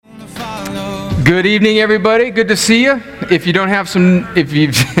Good evening, everybody. Good to see you. If you don't have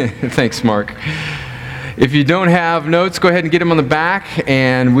thanks, Mark. If you don't have notes, go ahead and get them on the back,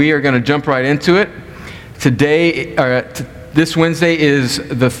 and we are going to jump right into it. This Wednesday is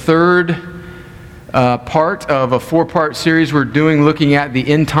the third part of a four-part series we're doing, looking at the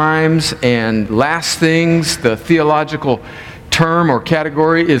end times and last things. The theological term or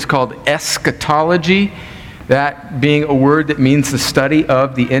category is called eschatology. That being a word that means the study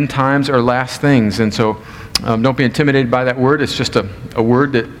of the end times or last things. And so don't be intimidated by that word. It's just a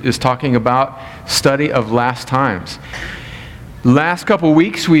word that is talking about study of last times. Last couple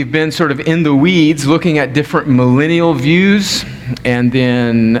weeks, we've been sort of in the weeds looking at different millennial views. And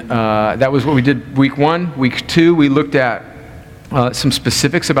then that was what we did week 1. Week 2, we looked at some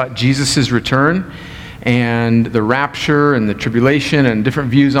specifics about Jesus' return and the rapture and the tribulation and different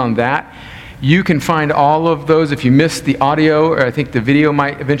views on that. You can find all of those. If you missed the audio, or I think the video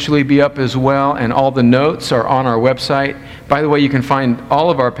might eventually be up as well, and all the notes are on our website. By the way, you can find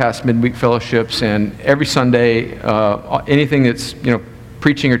all of our past midweek fellowships and every Sunday, anything that's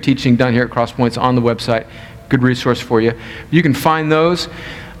preaching or teaching done here at Cross Point's on the website. Good resource for you. You can find those.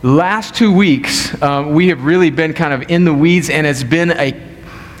 Last 2 weeks, we have really been kind of in the weeds, and it's been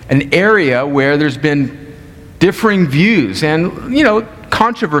an area where there's been differing views and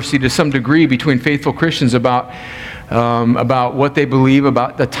controversy to some degree between faithful Christians about what they believe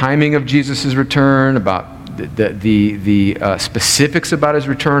about the timing of Jesus' return, about the specifics about his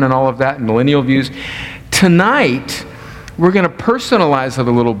return and all of that, and millennial views. Tonight, we're going to personalize it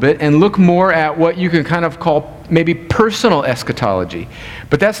a little bit and look more at what you can kind of call maybe personal eschatology.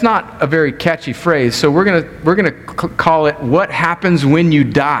 But that's not a very catchy phrase, so we're going to call it what happens when you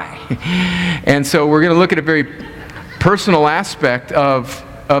die. And so we're going to look at a very personal aspect of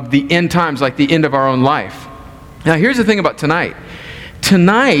the end times, like the end of our own life. Now, here's the thing about tonight.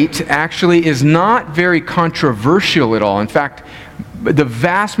 Tonight actually is not very controversial at all. In fact, the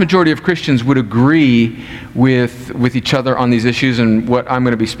vast majority of Christians would agree with each other on these issues and what I'm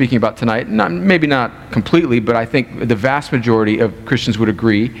going to be speaking about tonight. Maybe not completely, but I think the vast majority of Christians would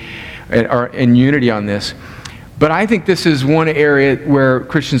agree and are in unity on this. But I think this is one area where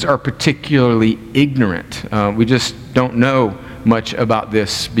Christians are particularly ignorant. We just don't know much about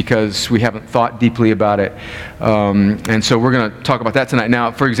this because we haven't thought deeply about it. And so we're going to talk about that tonight.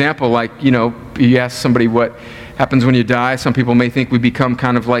 Now, for example, you ask somebody what happens when you die. Some people may think we become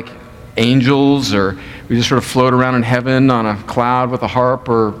kind of like angels, or we just sort of float around in heaven on a cloud with a harp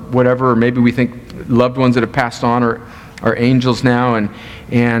or whatever. Or maybe we think loved ones that have passed on are angels now,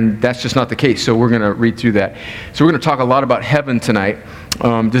 and that's just not the case. So we're going to read through that. So we're going to talk a lot about heaven tonight.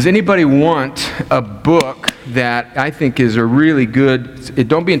 Does anybody want a book that I think is a really good,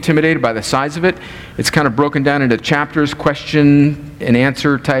 don't be intimidated by the size of it. It's kind of broken down into chapters, question and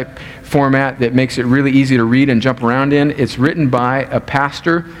answer type format that makes it really easy to read and jump around in. It's written by a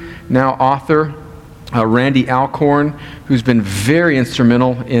pastor, now author, Randy Alcorn, who's been very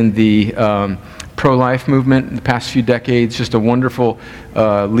instrumental in the pro-life movement in the past few decades. Just a wonderful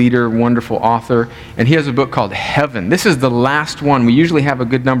leader, wonderful author. And he has a book called Heaven. This is the last one. We usually have a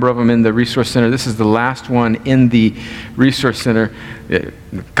good number of them in the Resource Center. This is the last one in the Resource Center.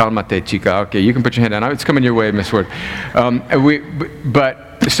 Calmate, chica. Okay, you can put your hand down. It's coming your way, Miss Ward.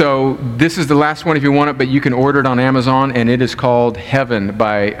 So this is the last one if you want it, but you can order it on Amazon, and it is called Heaven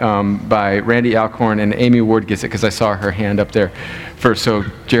by Randy Alcorn, and Amy Ward gets it because I saw her hand up there first. So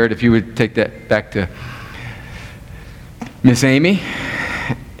Jared, if you would take that back to Miss Amy.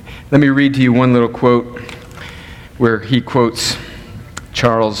 Let me read to you one little quote where he quotes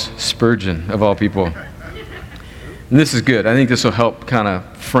Charles Spurgeon, of all people. And this is good. I think this will help kind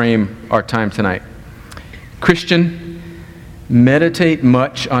of frame our time tonight. Christian, meditate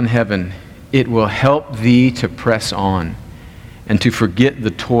much on heaven. It will help thee to press on and to forget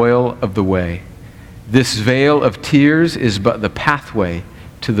the toil of the way. This vale of tears is but the pathway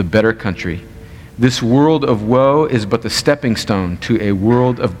to the better country. This world of woe is but the stepping stone to a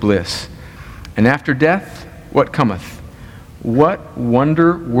world of bliss. And after death, what cometh? What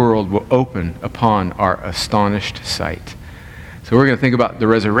wonder world will open upon our astonished sight? So we're going to think about the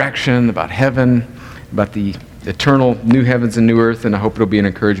resurrection, about heaven, about the eternal new heavens and new earth, and I hope it'll be an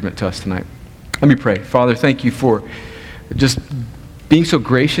encouragement to us tonight. Let me pray. Father, thank you for just being so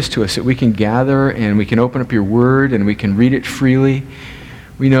gracious to us that we can gather and we can open up your word and we can read it freely.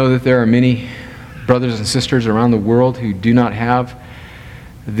 We know that there are many brothers and sisters around the world who do not have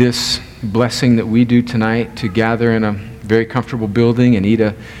this blessing that we do tonight, to gather in a very comfortable building and eat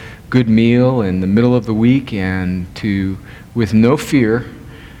a good meal in the middle of the week, and to, with no fear,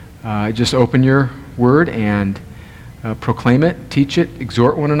 just open your word and proclaim it, teach it,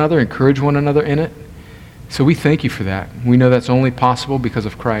 exhort one another, encourage one another in it. So we thank you for that. We know that's only possible because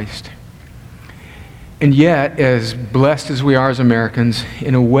of Christ. And yet, as blessed as we are as Americans,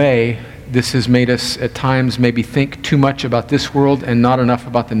 in a way, this has made us at times maybe think too much about this world and not enough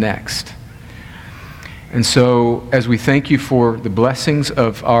about the next. And so, as we thank you for the blessings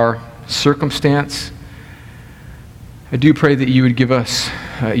of our circumstance, I do pray that you would give us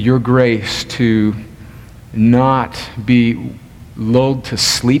your grace to not be lulled to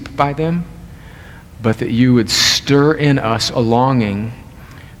sleep by them, but that you would stir in us a longing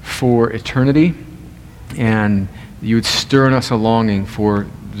for eternity, and you would stir in us a longing for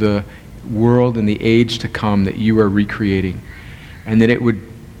the world and the age to come that you are recreating, and that it would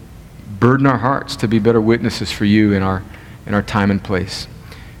burden our hearts to be better witnesses for you in our time and place.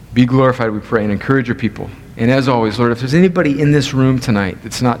 Be glorified, we pray, and encourage your people. And as always, Lord, if there's anybody in this room tonight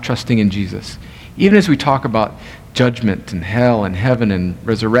that's not trusting in Jesus, even as we talk about judgment and hell and heaven and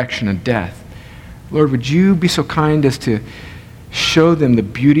resurrection and death, Lord, would you be so kind as to show them the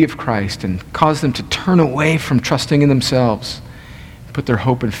beauty of Christ and cause them to turn away from trusting in themselves and put their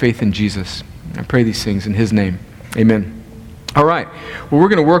hope and faith in Jesus. I pray these things in his name. Amen. All right. Well, we're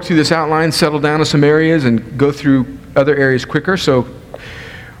going to work through this outline, settle down to some areas, and go through other areas quicker. So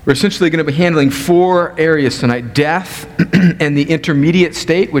we're essentially going to be handling 4 areas tonight. Death and the intermediate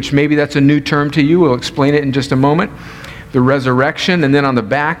state, which maybe that's a new term to you. We'll explain it in just a moment. The resurrection, and then on the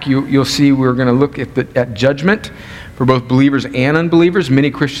back, you'll see we're going to look at judgment for both believers and unbelievers.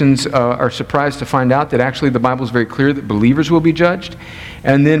 Many Christians are surprised to find out that actually the Bible is very clear that believers will be judged.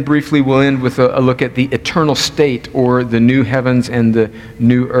 And then briefly we'll end with a look at the eternal state, or the new heavens and the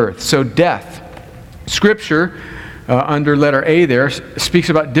new earth. So death. Scripture, under letter A there, speaks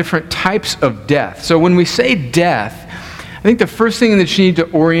about different types of death. So when we say death, I think the first thing that you need to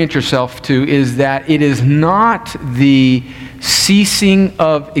orient yourself to is that it is not the ceasing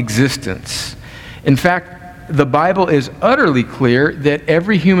of existence. In fact, the Bible is utterly clear that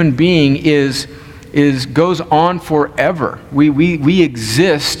every human being goes on forever. We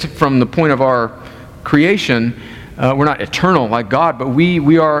exist from the point of our creation. We're not eternal like God, but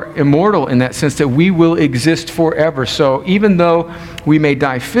we are immortal in that sense that we will exist forever. So even though we may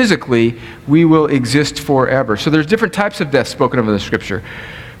die physically, we will exist forever. So there's different types of death spoken of in the Scripture.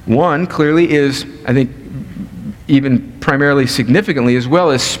 One clearly is, I think, even primarily significantly as well,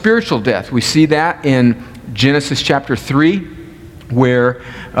 as spiritual death. We see that in Genesis chapter 3, where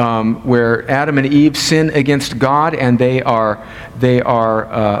Adam and Eve sin against God, and they are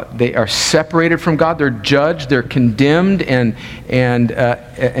separated from God. They're judged, they're condemned, and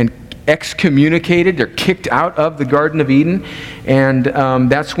excommunicated. They're kicked out of the Garden of Eden, and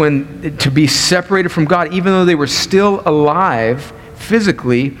that's when, to be separated from God, even though they were still alive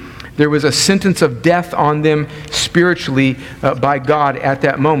physically, there was a sentence of death on them spiritually by God at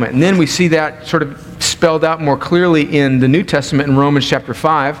that moment. And then we see that sort of spelled out more clearly in the New Testament in Romans chapter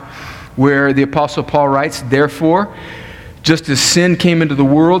 5, where the Apostle Paul writes, "Therefore, just as sin came into the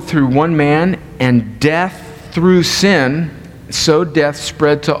world through one man, and death through sin, so death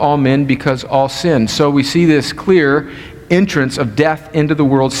spread to all men because all sinned." So we see this clear entrance of death into the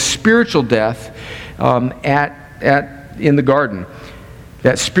world, spiritual death, in the garden.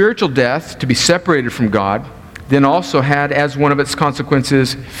 That spiritual death, to be separated from God, then also had as one of its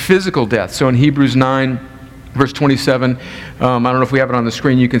consequences physical death. So in Hebrews 9, verse 27, I don't know if we have it on the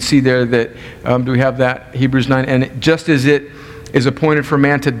screen, you can see there that, do we have that? Hebrews 9, and just as it is appointed for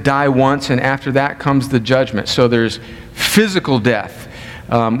man to die once, and after that comes the judgment. So there's physical death,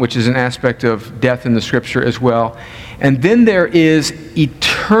 which is an aspect of death in the Scripture as well. And then there is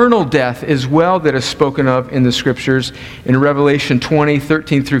eternal death as well that is spoken of in the Scriptures in Revelation 20,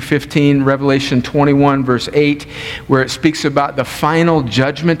 13 through 15, Revelation 21, verse 8, where it speaks about the final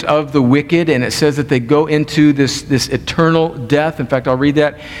judgment of the wicked, and it says that they go into this eternal death. In fact, I'll read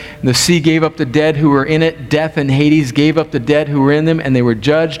that. "The sea gave up the dead who were in it. Death and Hades gave up the dead who were in them, and they were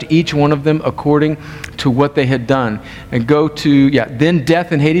judged, each one of them according to what they had done." And then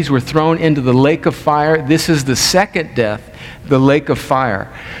death and Hades were thrown into the lake of fire. This is the second death, the lake of fire.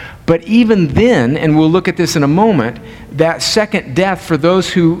 But even then, and we'll look at this in a moment, that second death for those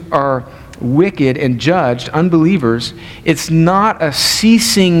who are wicked and judged, unbelievers, it's not a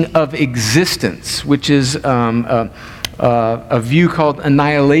ceasing of existence, which is a view called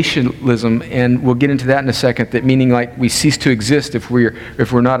annihilationism, and we'll get into that in a second, that meaning like we cease to exist if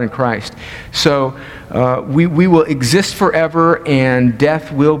we're not in Christ. So we will exist forever, and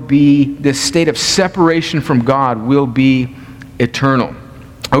death will be, this state of separation from God will be eternal.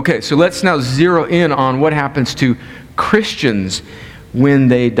 Okay, so let's now zero in on what happens to Christians when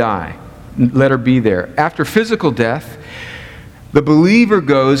they die. letter B there. After physical death, the believer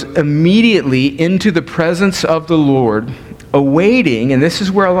goes immediately into the presence of the Lord, awaiting, and this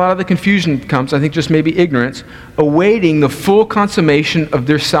is where a lot of the confusion comes, I think just maybe ignorance, awaiting the full consummation of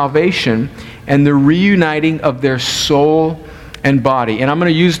their salvation and the reuniting of their soul and body. And I'm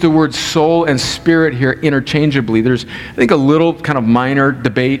going to use the word soul and spirit here interchangeably. There's, I think, a little kind of minor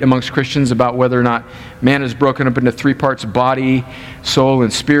debate amongst Christians about whether or not man is broken up into three parts: body, soul,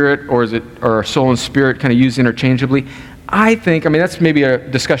 and spirit, or are soul and spirit kind of used interchangeably? I think, that's maybe a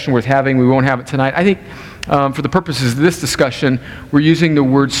discussion worth having. We won't have it tonight. I think for the purposes of this discussion, we're using the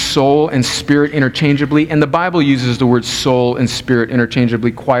word soul and spirit interchangeably, and the Bible uses the word soul and spirit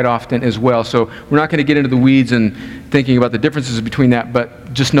interchangeably quite often as well. So we're not going to get into the weeds and thinking about the differences between that,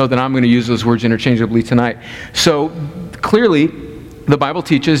 but just know that I'm going to use those words interchangeably tonight. So clearly, the Bible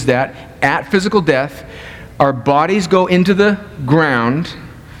teaches that at physical death, our bodies go into the ground,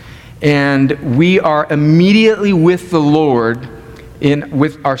 and we are immediately with the Lord.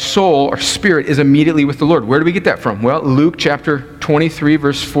 With our soul, our spirit is immediately with the Lord. Where do we get that from? Well, Luke chapter 23,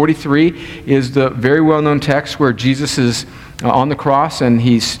 verse 43 is the very well-known text where Jesus is on the cross, and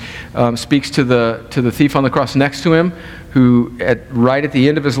he speaks to the thief on the cross next to him, who right at the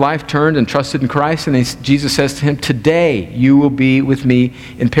end of his life turned and trusted in Christ, and Jesus says to him, "Today you will be with me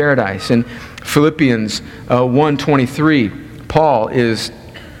in paradise." In Philippians 1:23, Paul is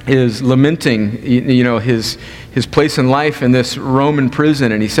lamenting, his place in life in this Roman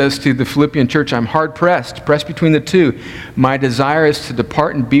prison, and he says to the Philippian church, "I'm hard pressed between the two. My desire is to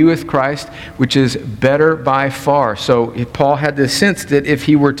depart and be with Christ, which is better by far." So Paul had this sense that if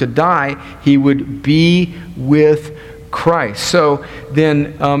he were to die, he would be with Christ. So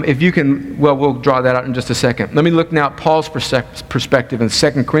then, if you can, we'll draw that out in just a second. Let me look now at Paul's perspective in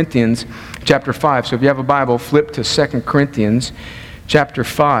 2 Corinthians chapter 5. So if you have a Bible, flip to 2 Corinthians chapter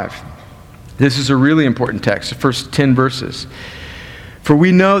 5. This is a really important text, the first 10 verses. "For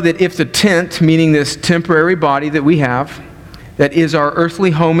we know that if the tent," meaning this temporary body that we have, "that is our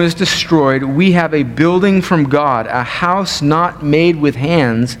earthly home, is destroyed, we have a building from God, a house not made with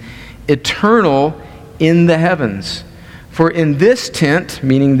hands, eternal in the heavens. For in this tent,"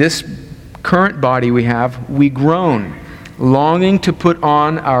 meaning this current body we have, "we groan, longing to put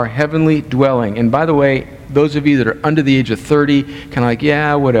on our heavenly dwelling." And by the way, those of you that are under the age of 30, kind of like,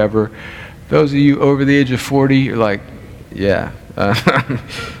 yeah, whatever. Those of you over the age of 40, you're like, yeah.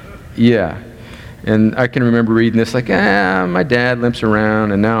 Yeah. And I can remember reading this like, my dad limps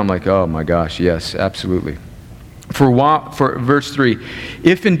around. And now I'm like, oh my gosh, yes, absolutely. For verse 3,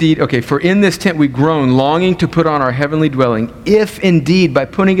 for in this tent we groan, longing to put on our heavenly dwelling, if indeed by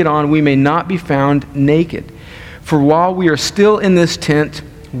putting it on we may not be found naked. For while we are still in this tent,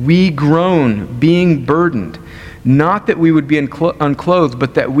 we groan, being burdened. Not that we would be unclothed,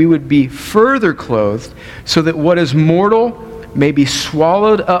 but that we would be further clothed, so that what is mortal may be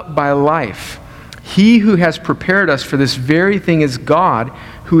swallowed up by life. He who has prepared us for this very thing is God,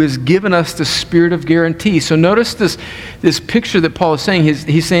 who has given us the spirit of guarantee. So notice this picture that Paul is saying.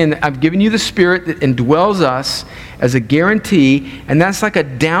 He's saying, I've given you the spirit that indwells us as a guarantee, and that's like a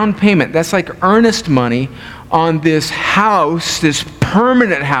down payment. That's like earnest money on this house, this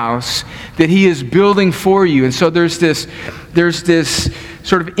permanent house that he is building for you. And so there's this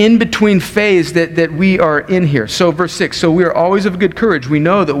sort of in-between phase that we are in here. So verse 6, "So we are always of good courage. We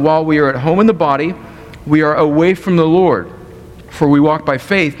know that while we are at home in the body, we are away from the Lord. For we walk by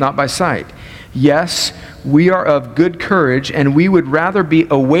faith, not by sight. Yes, we are of good courage, and we would rather be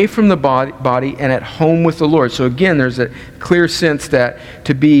away from the body and at home with the Lord." So again, there's a clear sense that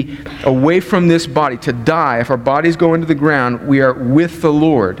to be away from this body, to die, if our bodies go into the ground, we are with the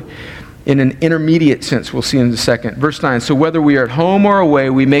Lord. In an intermediate sense, we'll see in a second. Verse 9, "So whether we are at home or away,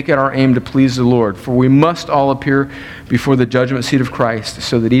 we make it our aim to please the Lord. For we must all appear before the judgment seat of Christ,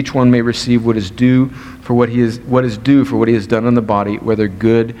 so that each one may receive what is due for what he has done in the body, whether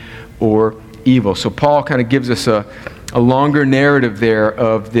good or evil." So Paul kind of gives us a longer narrative there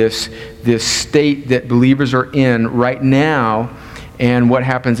of this state that believers are in right now, and what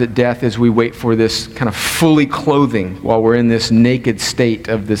happens at death as we wait for this kind of fully clothing while we're in this naked state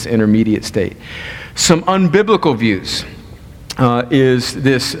of this intermediate state. Some unbiblical views is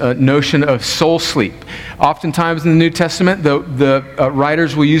this notion of soul sleep. Oftentimes in the New Testament, the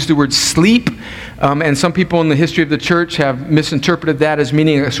writers will use the word sleep, and some people in the history of the church have misinterpreted that as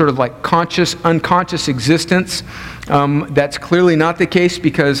meaning a sort of like conscious, unconscious existence. That's clearly not the case,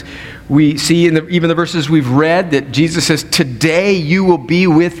 because we see in even the verses we've read that Jesus says, "Today you will be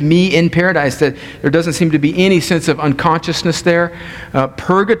with me in paradise." That there doesn't seem to be any sense of unconsciousness there.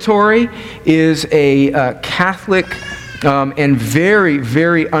 Purgatory is a Catholic and very,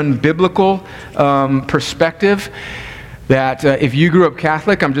 very unbiblical perspective. That if you grew up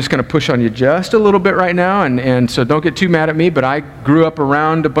Catholic, I'm just going to push on you just a little bit right now, and so don't get too mad at me, but I grew up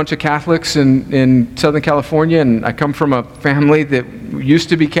around a bunch of Catholics in Southern California, and I come from a family that used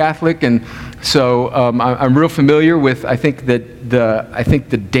to be Catholic, and so I'm real familiar with, I think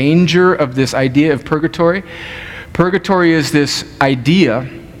the danger of this idea of purgatory. Purgatory is this idea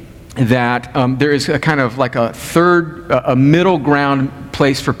that there is a kind of like a middle ground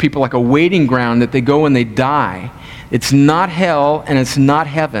place for people, like a waiting ground that they go when they die. It's not hell and it's not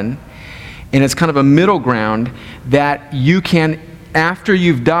heaven, and it's kind of a middle ground that you can, after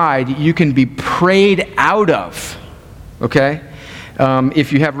you've died, you can be prayed out of, okay?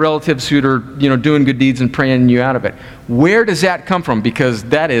 If you have relatives who are, doing good deeds and praying you out of it. Where does that come from? Because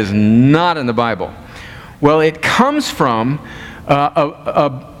that is not in the Bible. Well, it comes from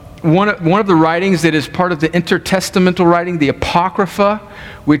one of the writings that is part of the intertestamental writing, the Apocrypha,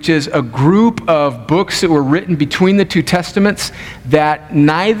 which is a group of books that were written between the two testaments that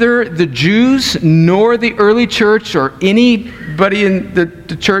neither the Jews nor the early church or anybody in the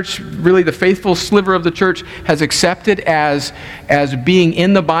church, really the faithful sliver of the church, has accepted as being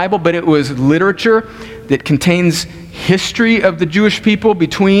in the Bible, but it was literature that contains history of the Jewish people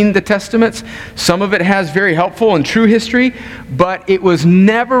between the testaments. Some of it has very helpful and true history, but it was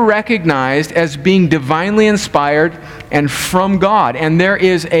never recognized as being divinely inspired and from God. And there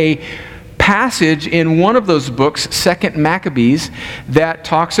is a passage in one of those books, 2 Maccabees, that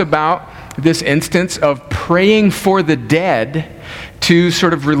talks about this instance of praying for the dead to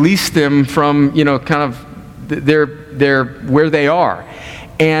sort of release them from, kind of their where they are.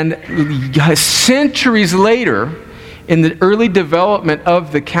 And centuries later, in the early development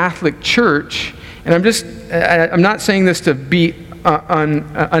of the Catholic Church, and I'm not saying this to be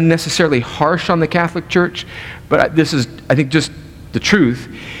unnecessarily harsh on the Catholic Church, but this is, I think, just the truth,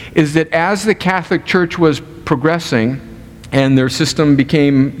 is that as the Catholic Church was progressing and their system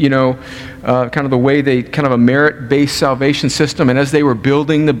became, kind of the way kind of a merit-based salvation system, and as they were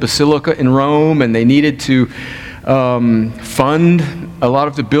building the Basilica in Rome and they needed to fund a lot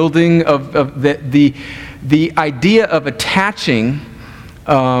of the building of the idea of attaching,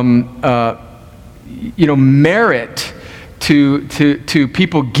 merit to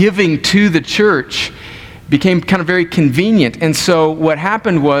people giving to the church became kind of very convenient. And so what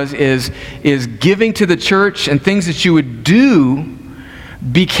happened is giving to the church and things that you would do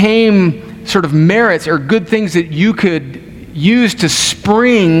became sort of merits or good things that you could use to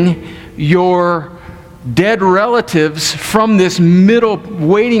spring your dead relatives from this middle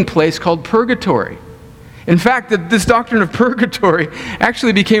waiting place called purgatory. In fact, this doctrine of purgatory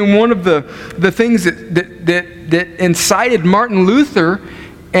actually became one of the things that incited Martin Luther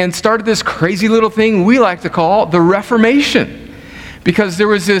and started this crazy little thing we like to call the Reformation. Because there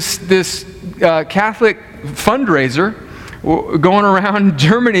was this Catholic fundraiser going around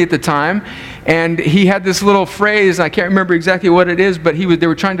Germany at the time, and he had this little phrase, I can't remember exactly what it is, but they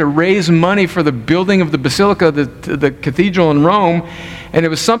were trying to raise money for the building of the Basilica, the cathedral in Rome, and it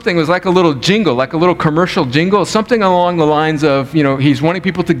was like a little jingle, like a little commercial jingle, something along the lines of, he's wanting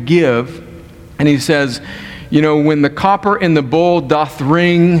people to give, and he says, when the copper in the bowl doth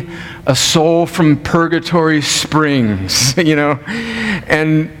ring, a soul from purgatory springs,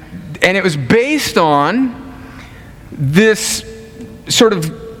 and it was based on this sort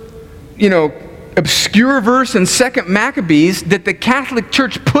of, obscure verse in 2 Maccabees that the Catholic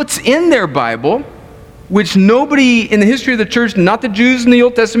Church puts in their Bible, which nobody in the history of the church, not the Jews in the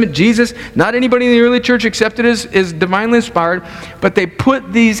Old Testament, Jesus, not anybody in the early church accepted as divinely inspired, but they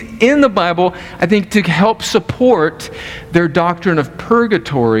put these in the Bible, I think, to help support their doctrine of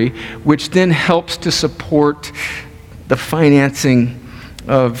purgatory, which then helps to support the financing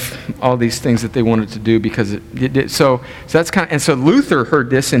of all these things that they wanted to do, because so that's kind of, and so Luther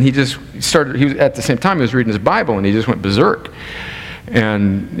heard this, and he was at the same time he was reading his Bible, and he just went berserk,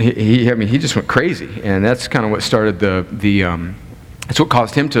 and he just went crazy, and that's kind of what started that's what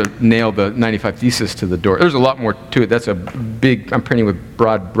caused him to nail the 95 Thesis to the door. There's a lot more to it. That's a big, I'm painting with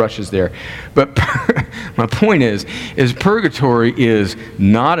broad brushes there, but my point is purgatory is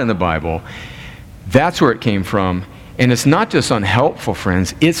not in the Bible. That's where it came from. And it's not just unhelpful,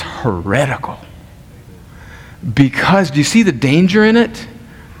 friends, it's heretical. Because, do you see the danger in it?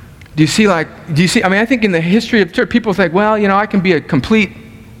 I think in the history of church, people think, well, I can be a complete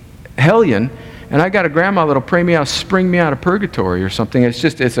hellion, and I got a grandma that'll spring me out of purgatory or something.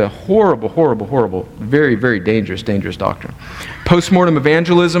 It's a horrible, horrible, horrible, very, very dangerous doctrine. Postmortem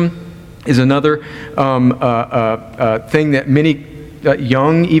evangelism is another thing that many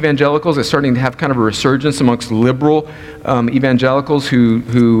young evangelicals. It's starting to have kind of a resurgence amongst liberal evangelicals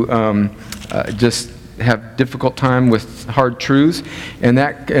who just have difficult time with hard truths.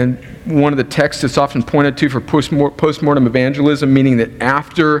 And one of the texts that's often pointed to for postmortem evangelism, meaning that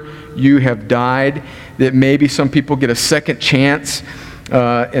after you have died, that maybe some people get a second chance,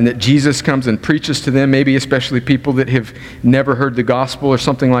 and that Jesus comes and preaches to them, maybe especially people that have never heard the gospel or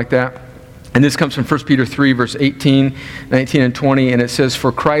something like that. And this comes from 1 Peter 3, verse 18, 19, and 20, and it says,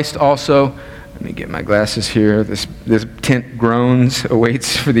 "For Christ also," let me get my glasses here, this tent groans,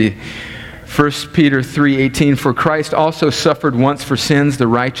 awaits for the 1 Peter 3:18, "For Christ also suffered once for sins, the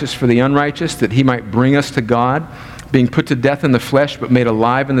righteous for the unrighteous, that he might bring us to God, being put to death in the flesh, but made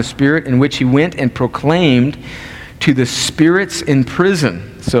alive in the Spirit, in which he went and proclaimed to the spirits in prison."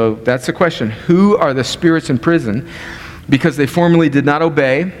 So that's the question. Who are the spirits in prison? "Because they formerly did not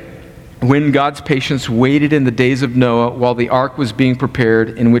obey, when God's patience waited in the days of Noah while the ark was being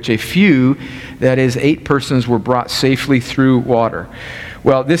prepared, in which a few, that is 8 persons, were brought safely through water."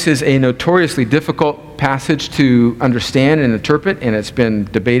 Well, this is a notoriously difficult passage to understand and interpret, and it's been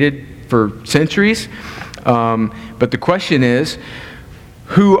debated for centuries. But the question is,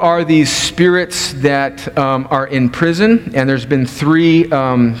 who are these spirits that are in prison? And there's been 3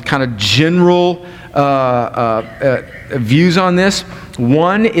 kind of general views on this.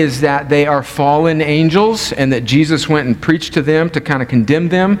 One is that they are fallen angels and that Jesus went and preached to them to kind of condemn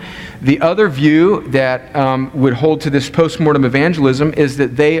them. The other view that would hold to this postmortem evangelism is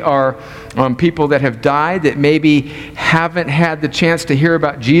that they are people that have died that maybe haven't had the chance to hear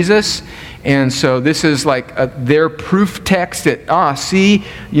about Jesus. And so this is like their proof text that, see,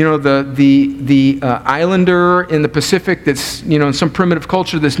 the islander in the Pacific that's, in some primitive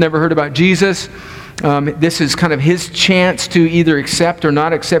culture that's never heard about Jesus. This is kind of his chance to either accept or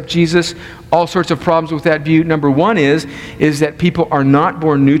not accept Jesus. All sorts of problems with that view. Number one is that people are not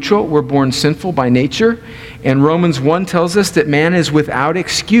born neutral. We're born sinful by nature. And Romans 1 tells us that man is without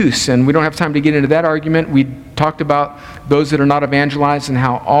excuse. And we don't have time to get into that argument. We talked about those that are not evangelized and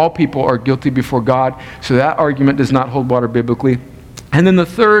how all people are guilty before God. So that argument does not hold water biblically. And then the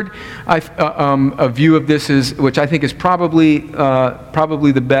third view of this is, which I think is probably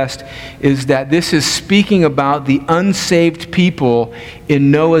the best, is that this is speaking about the unsaved people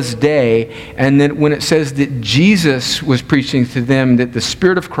in Noah's day, and then when it says that Jesus was preaching to them, that the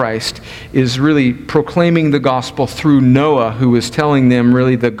Spirit of Christ is really proclaiming the gospel through Noah, who was telling them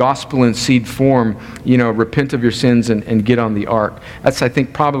really the gospel in seed form, repent of your sins and get on the ark. That's, I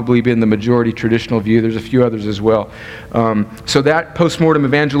think, probably been the majority traditional view. There's a few others as well. So that postmortem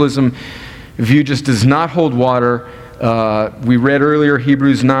evangelism view just does not hold water. We read earlier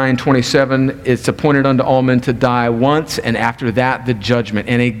Hebrews 9:27. It's appointed unto all men to die once, and after that the judgment.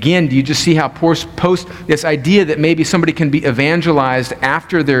 And again, do you just see how post this idea that maybe somebody can be evangelized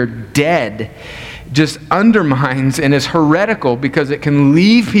after they're dead just undermines and is heretical, because it can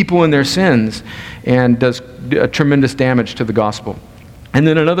leave people in their sins and does tremendous damage to the gospel. And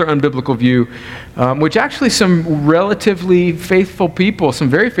then another unbiblical view, which actually some relatively faithful people, some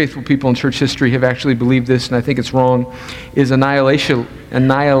very faithful people in church history have actually believed this, and I think it's wrong, is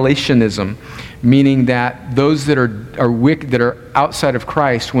annihilationism, meaning that those that are wicked, that are outside of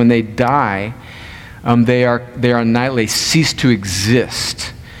Christ, when they die, they are annihilated, they cease to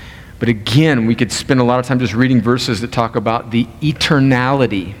exist. But again, we could spend a lot of time just reading verses that talk about the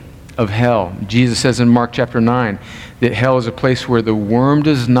eternality of hell. Jesus says in Mark chapter 9 that hell is a place where the worm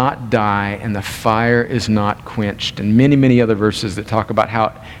does not die and the fire is not quenched, and many, many other verses that talk about how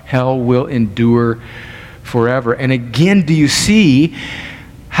hell will endure forever. And again, do you see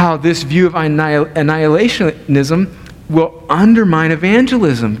how this view of annihilationism will undermine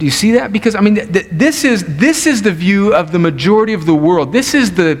evangelism? Do you see that? Because, this is the view of the majority of the world. This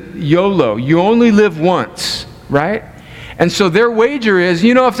is the YOLO. You only live once, right? And so their wager is,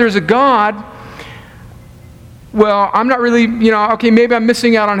 if there's a God, well, I'm not really, okay, maybe I'm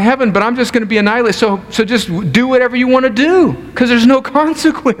missing out on heaven, but I'm just going to be annihilated. So just do whatever you want to do, because there's no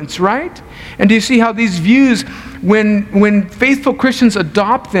consequence, right? And do you see how these views, when faithful Christians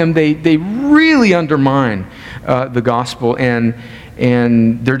adopt them, they really undermine the gospel, and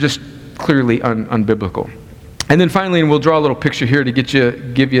they're just clearly unbiblical. And then finally, and we'll draw a little picture here to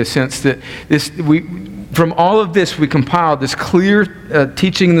give you a sense that from all of this, we compiled this clear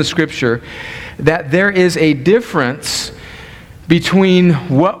teaching in the Scripture that there is a difference between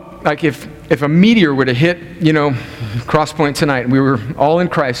if a meteor were to hit, Cross Point tonight, and we were all in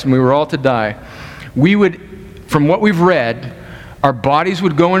Christ and we were all to die, we would, from what we've read, our bodies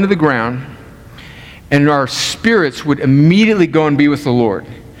would go into the ground and our spirits would immediately go and be with the Lord.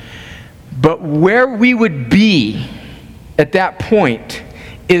 But where we would be at that point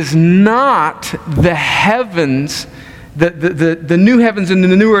is not the heavens, the new heavens and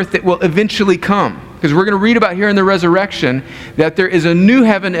the new earth that will eventually come. Because we're going to read about here in the resurrection that there is a new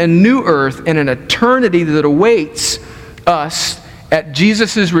heaven and new earth and an eternity that awaits us at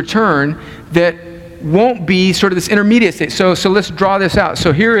Jesus' return that won't be sort of this intermediate state. So let's draw this out.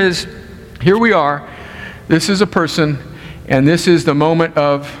 So here we are. This is a person, and this is the moment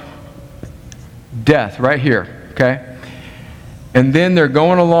of death right here, okay? And then they're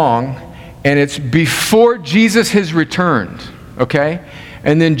going along, and it's before Jesus has returned, okay?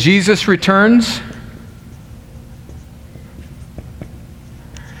 And then Jesus returns.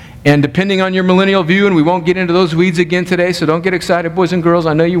 And depending on your millennial view, and we won't get into those weeds again today, so don't get excited, boys and girls.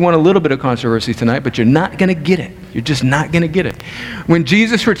 I know you want a little bit of controversy tonight, but you're not going to get it. You're just not going to get it. When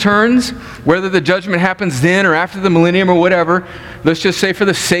Jesus returns, whether the judgment happens then or after the millennium or whatever, let's just say for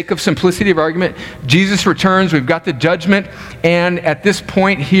the sake of simplicity of argument, Jesus returns, we've got the judgment, and at this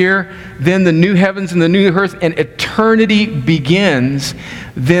point here, then the new heavens and the new earth and eternity begins.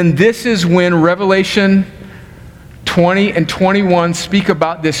 Then this is when Revelation 20 and 21 speak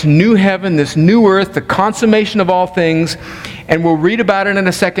about this new heaven, this new earth, the consummation of all things. And we'll read about it in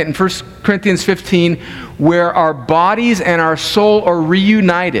a second in 1 Corinthians 15, where our bodies and our soul are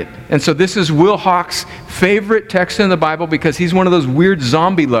reunited. And so this is Will Hawk's favorite text in the Bible because he's one of those weird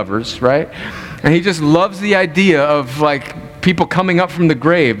zombie lovers, right? And he just loves the idea of like people coming up from the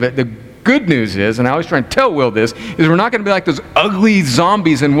grave. The good news is, and I always try and tell Will this, is we're not going to be like those ugly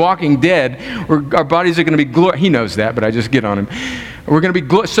zombies in Walking Dead where our bodies are going to be glorified. He knows that, but I just get on him. We're going to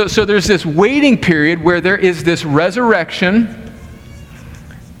be so there's this waiting period where there is this resurrection,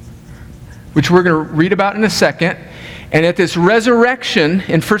 which we're going to read about in a second. And at this resurrection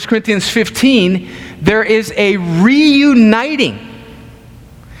in 1 Corinthians 15, there is a reuniting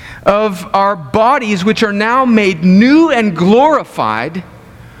of our bodies, which are now made new and glorified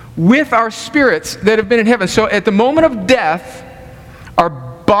with our spirits that have been in heaven. So at the moment of death, our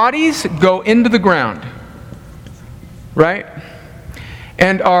bodies go into the ground, right?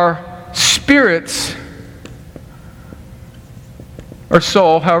 And our spirits, or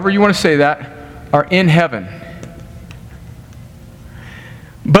soul, however you want to say that, are in heaven.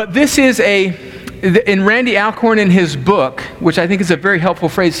 But this is in Randy Alcorn in his book, which I think is a very helpful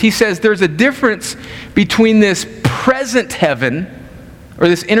phrase, he says there's a difference between this present heaven or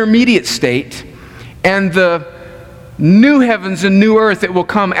this intermediate state, and the new heavens and new earth that will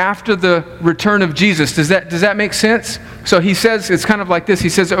come after the return of Jesus. Does that make sense? So he says, it's kind of like this. He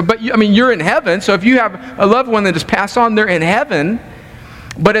says, you're in heaven, so if you have a loved one that just passed on, they're in heaven,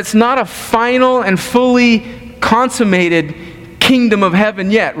 but it's not a final and fully consummated kingdom of heaven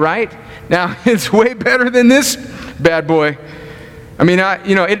yet, right? Now, it's way better than this bad boy.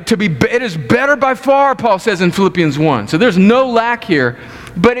 It is better by far, Paul says in Philippians 1. So there's no lack here,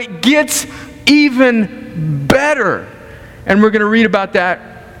 but it gets even better. And we're going to read about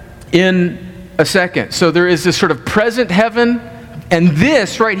that in a second. So there is this sort of present heaven, and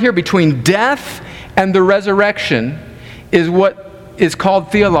this right here between death and the resurrection is what is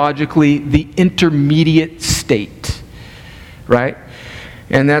called theologically the intermediate state, right?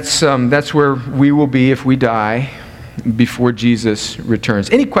 And that's where we will be if we die before Jesus returns.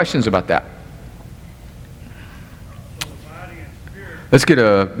 Any questions about that? Let's get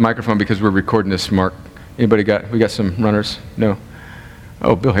a microphone because we're recording this, Mark. We got some runners? No?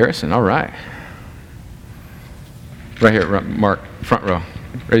 Oh, Bill Harrison, all right. Right here, Mark, front row.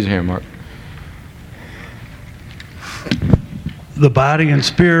 Raise your hand, Mark. The body and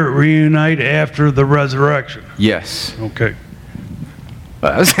spirit reunite after the resurrection. Yes. Okay.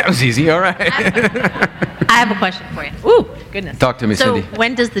 That was easy, all right. I have a question for you. Ooh, goodness. Talk to me, Cindy. So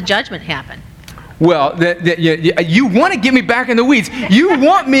when does the judgment happen? Well, you want to get me back in the weeds. You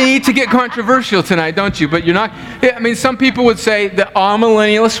want me to get controversial tonight, don't you? But you're not. Some people would say, the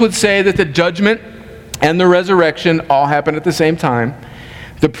amillennialists would say that the judgment and the resurrection all happen at the same time.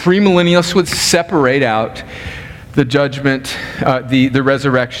 The premillennialists would separate out the judgment, the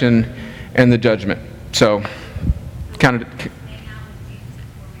resurrection, and the judgment. So, kind of.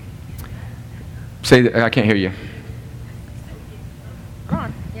 Say that, I can't hear you.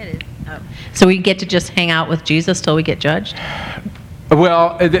 On. It is. Oh. So we get to just hang out with Jesus till we get judged?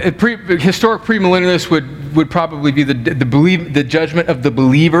 Well, historic premillennialists would probably be the judgment of the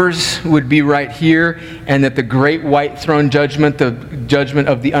believers would be right here, and that the great white throne judgment, the judgment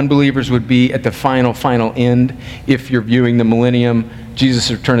of the unbelievers, would be at the final end. If you're viewing the millennium, Jesus'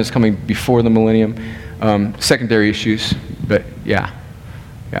 return is coming before the millennium. Secondary issues, but yeah.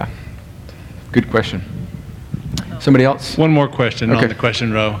 Good question. Somebody else? One more question Okay. on the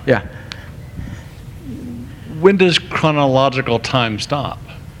question row. Yeah. when does chronological time stop?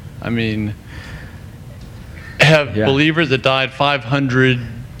 I mean, have believers that died 500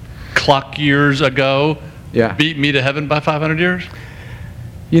 clock years ago beat me to heaven by 500 years?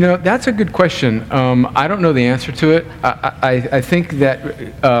 You know, that's a good question. I don't know the answer to it. I think that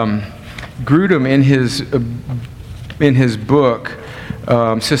Grudem in his book,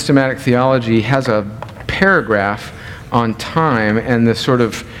 Systematic Theology, has a paragraph on time and the sort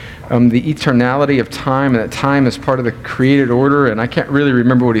of the eternality of time, and that time is part of the created order. And I can't really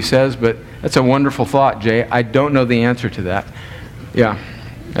remember what he says, but that's a wonderful thought, Jay. I don't know the answer to that. Yeah,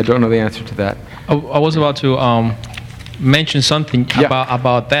 I don't know the answer to that. I was about to mention something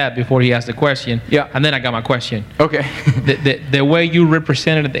about that before he asked the question. Yeah. And then I got my question. Okay. the way you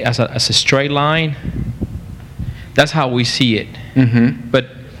represented it as a straight line, that's how we see it. Mm-hmm. But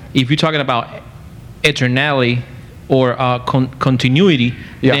if you're talking about eternality or continuity,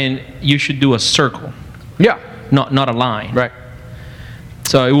 then you should do a circle. Yeah. Not a line. Right.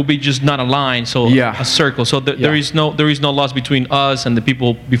 So it will be just not a line, so a circle. So there is no loss between us and the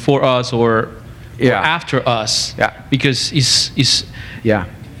people before us or after us. Yeah. Because it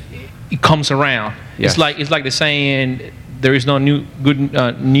comes around. Yes. It's like the saying, there is no new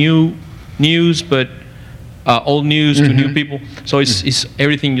news, but old news to new people. So it's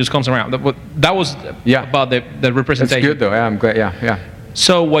everything just comes around. That was about the representation. That's good though. Yeah, I'm glad. Yeah.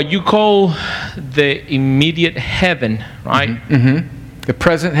 So what you call the immediate heaven, right? Mm-hmm. Mm-hmm. The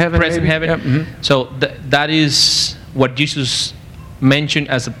present heaven. Present heaven. Yep. Mm-hmm. So that is what Jesus mentioned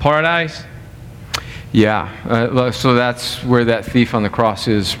as a paradise. Yeah. So that's where that thief on the cross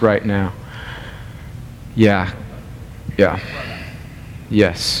is right now. Yeah. Yeah.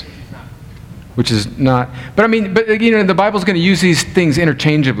 Yes. Which is not, but the Bible's going to use these things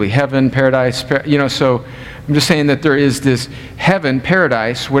interchangeably, heaven, paradise, so I'm just saying that there is this heaven,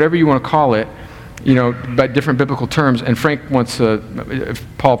 paradise, whatever you want to call it, by different biblical terms, and Frank's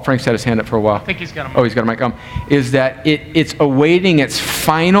had his hand up for a while. I think he's got a mic. Oh, he's got a mic. Is that it's awaiting its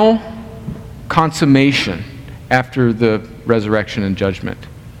final consummation after the resurrection and judgment.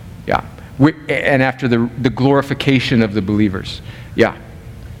 Yeah. And after the glorification of the believers. Yeah.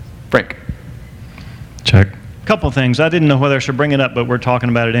 Frank. Check. Couple things. I didn't know whether I should bring it up, but we're talking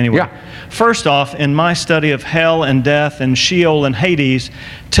about it anyway. Yeah. First off, in my study of hell and death and Sheol and Hades,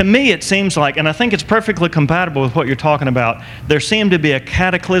 to me it seems like, and I think it's perfectly compatible with what you're talking about, there seemed to be a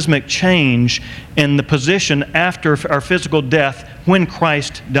cataclysmic change in the position after our physical death when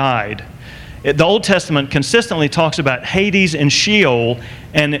Christ died. The Old Testament consistently talks about Hades and Sheol,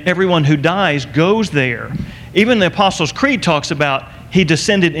 and everyone who dies goes there. Even the Apostles' Creed talks about he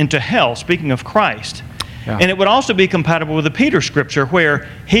descended into hell, speaking of Christ. Yeah. And it would also be compatible with the Peter scripture where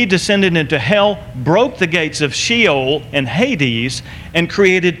he descended into hell, broke the gates of Sheol and Hades, and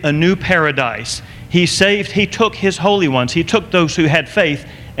created a new paradise. He took his holy ones, he took those who had faith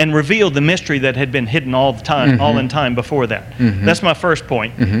and revealed the mystery that had been hidden all the time, all in time before that. Mm-hmm. That's my first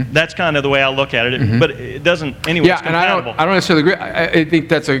point. Mm-hmm. That's kind of the way I look at it, but it doesn't, anyway, it's compatible. And I don't necessarily agree. I think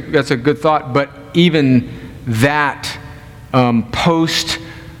that's a good thought, but even that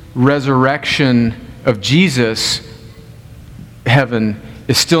post-resurrection of Jesus, heaven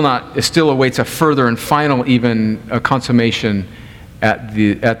still awaits a further and final even consummation at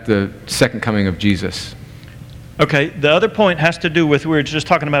the second coming of Jesus. Okay, the other point has to do with, we were just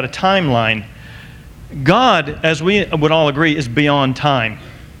talking about a timeline. God, as we would all agree, is beyond time.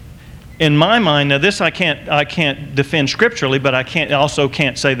 In my mind, now this I can't defend scripturally, but I also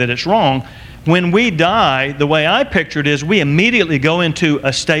can't say that it's wrong. When we die, the way I picture it is we immediately go into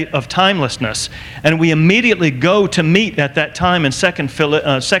a state of timelessness, and we immediately go to meet at that time in second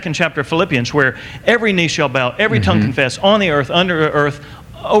chapter of Philippians, where every knee shall bow, every tongue confess, on the earth, under the earth,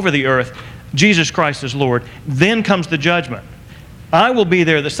 over the earth, Jesus Christ is Lord. Then comes the judgment. I will be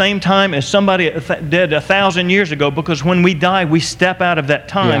there at the same time as somebody dead 1,000 years ago, because when we die, we step out of that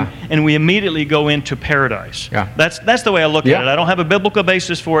time and we immediately go into paradise. Yeah. That's the way I look at it. I don't have a biblical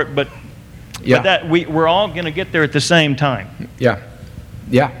basis for it, but that we're all going to get there at the same time. Yeah.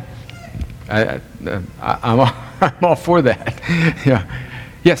 I'm all for that. Yeah.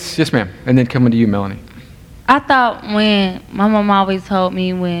 Yes, ma'am. And then coming to you, Melanie. I thought when my mom always told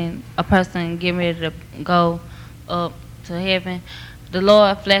me when a person get ready to go up to heaven, the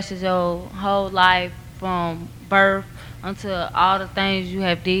Lord flashes your whole life from birth until all the things you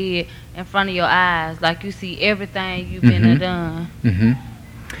have did in front of your eyes. Like you see everything you've been done. Mm-hmm.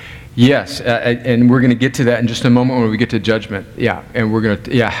 Yes, and we're going to get to that in just a moment when we get to judgment. Yeah, and we're going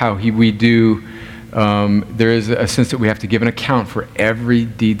to, how we do. There is a sense that we have to give an account for every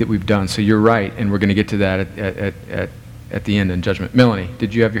deed that we've done. So you're right, and we're going to get to that at the end in judgment. Melanie,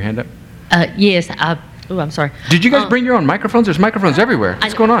 did you have your hand up? Yes, Oh, I'm sorry. Did you guys bring your own microphones? There's microphones everywhere.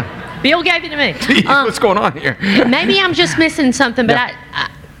 What's going on? Bill gave it to me. What's going on here? Maybe I'm just missing something, but I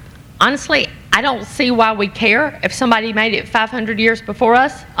honestly, I don't see why we care if somebody made it 500 years before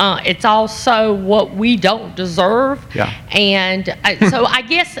us. It's also what we don't deserve. Yeah. And so I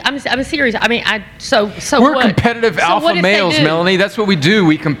guess I'm serious. I mean, we're what? competitive alpha males, Melanie. That's what we do.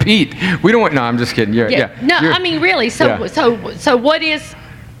 We compete. We don't want. No, I'm just kidding. No, I mean really. So what is,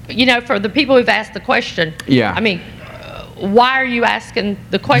 for the people who've asked the question? Yeah. I mean, why are you asking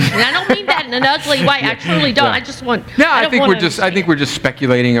the question? I don't mean that in an ugly way. I truly don't. I just want. No, I think we're just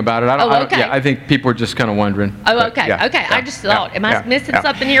speculating about it. I think people are just kind of wondering. Oh, okay. I just thought, am I missing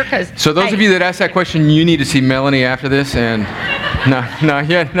something here? So those of you that asked that question, you need to see Melanie after this. And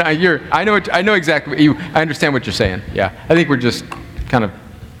I know exactly. I understand what you're saying. Yeah, I think we're just kind of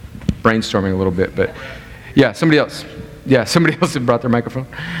brainstorming a little bit. But yeah, somebody else. Yeah, somebody else had brought their microphone.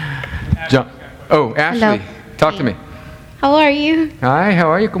 John. Oh, Ashley, hello. Talk to me. How are you? Hi, how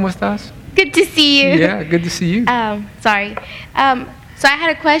are you? ¿Cómo estás? Good to see you. Yeah, good to see you. Sorry. So I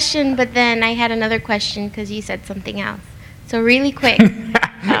had a question, but then I had another question because you said something else. So really quick.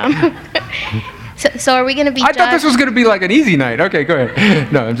 So are we going to be I thought this was going to be like an easy night. Okay, go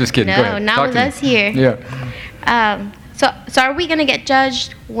ahead. No, I'm just kidding. Go No, ahead. not with us here. Yeah. So are we going to get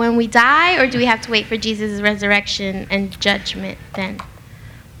judged when we die, or do we have to wait for Jesus' resurrection and judgment then?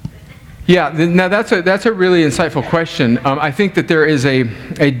 Yeah, now that's a really insightful question. I think that there is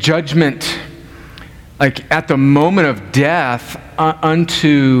a judgment, like at the moment of death,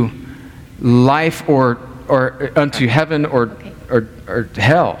 unto life or unto heaven or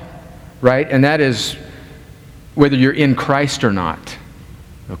hell, right? And that is whether you're in Christ or not.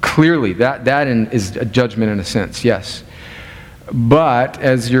 Clearly, that is a judgment in a sense, yes. But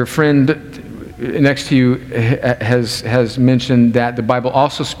as your friend next to you has mentioned, that the Bible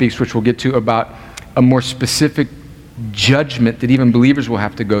also speaks, which we'll get to, about a more specific judgment that even believers will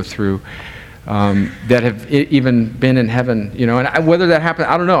have to go through, that have even been in heaven, and whether that happens,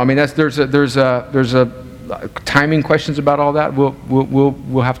 I don't know. I mean, there's a timing questions about all that.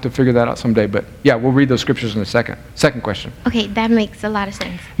 We'll have to figure that out someday. But yeah, we'll read those scriptures in a second. Second question. Okay, that makes a lot of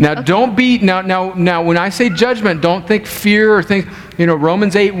sense. Now, don't be now. When I say judgment, don't think fear or think.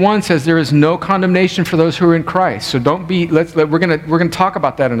 Romans 8:1 says there is no condemnation for those who are in Christ. So don't be. We're gonna talk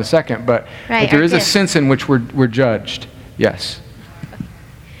about that in a second. But there is a sense in which we're judged. Yes.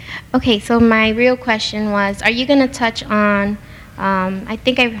 Okay, so my real question was: are you gonna touch on? I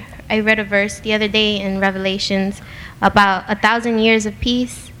think I read a verse the other day in Revelations about 1,000 years of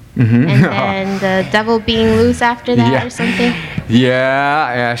peace, and then the devil being loose after that or something.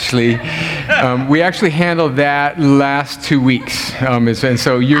 Yeah, Ashley. We actually handled that last 2 weeks, and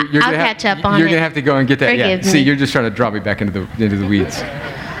so you're I'll catch up on it. You're gonna have to go and get that. Forgive me. See, you're just trying to draw me back into the weeds.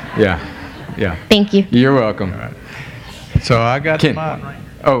 Yeah. Thank you. You're welcome. Right. So I got Ken. mine.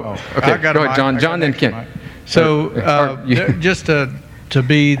 Oh, okay. Go ahead, John. John, then Ken. So just to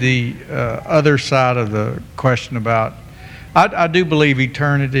be the other side of the question about, I do believe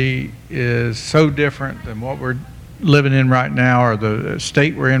eternity is so different than what we're living in right now, or the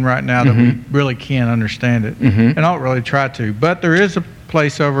state we're in right now, that we really can't understand it, and I don't really try to. But there is a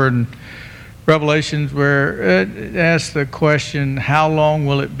place over in Revelations where it asks the question, how long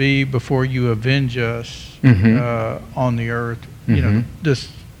will it be before you avenge us on the earth? The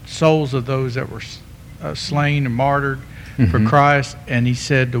souls of those that were slain and martyred for Christ, and he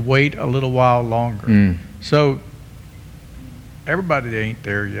said to wait a little while longer. So everybody ain't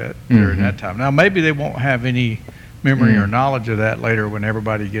there yet during that time. Now maybe they won't have any memory or knowledge of that later when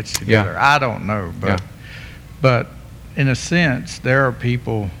everybody gets together. I don't know, but in a sense there are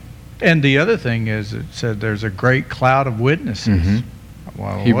people. And the other thing is, it said there's a great cloud of witnesses.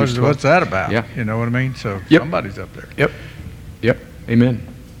 Well, what's that about? You know what I mean? So somebody's up there. Yep. Amen.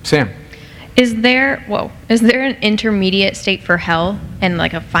 Sam. Is there an intermediate state for hell and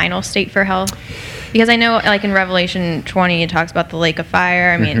like a final state for hell? Because I know, like in Revelation 20, it talks about the lake of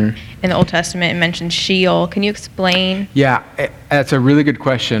fire. I mean, in the Old Testament, it mentions Sheol. Can you explain? Yeah, that's a really good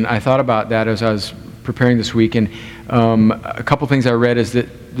question. I thought about that as I was preparing this week, and a couple things I read is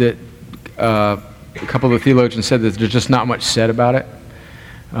that a couple of the theologians said that there's just not much said about it.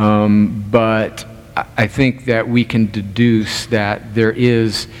 But I think that we can deduce that there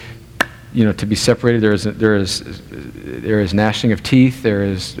is, to be separated. There is gnashing of teeth.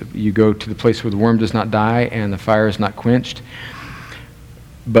 You go to the place where the worm does not die and the fire is not quenched.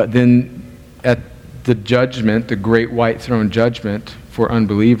 But then at the judgment, the great white throne judgment for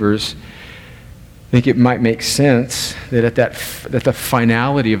unbelievers, I think it might make sense that at the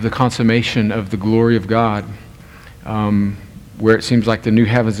finality of the consummation of the glory of God, where it seems like the new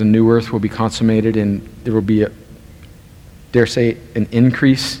heavens and new earth will be consummated, and there will be, dare say, an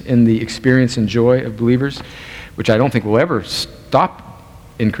increase in the experience and joy of believers, which I don't think will ever stop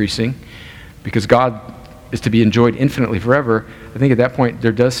increasing, because God is to be enjoyed infinitely forever. I think at that point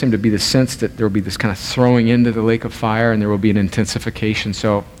there does seem to be the sense that there will be this kind of throwing into the lake of fire, and there will be an intensification.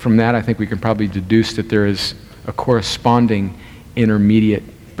 So from that, I think we can probably deduce that there is a corresponding intermediate,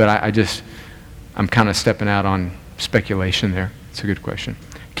 but I'm kind of stepping out on speculation there. It's a good question.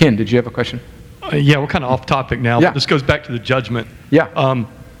 Ken, did you have a question? Yeah, we're kind of off topic now. Yeah. But this goes back to the judgment. Yeah.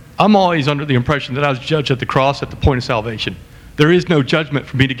 I'm always under the impression that I was judged at the cross at the point of salvation. There is no judgment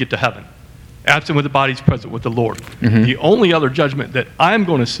for me to get to heaven. Absent with the body is present with the Lord. Mm-hmm. The only other judgment that I'm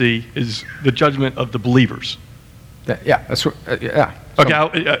going to see is the judgment of the believers. That's what, yeah. Okay,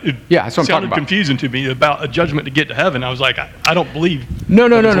 that's what it sounded confusing to me about a judgment to get to heaven. I was like, I don't believe. No.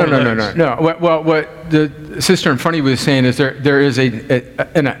 Well, what the sister in front of you was saying is there is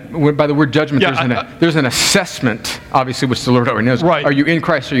by the word judgment, there's an assessment, obviously, which the Lord already knows. Right. Are you in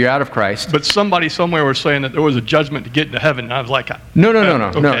Christ or are you out of Christ? But somebody somewhere was saying that there was a judgment to get into heaven, and I was like,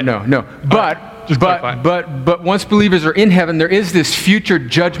 No. But once believers are in heaven, there is this future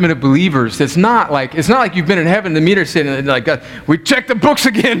judgment of believers. It's not like you've been in heaven, the meter's sitting like, we checked the books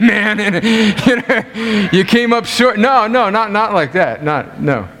again, man, and you came up short. No, not like that.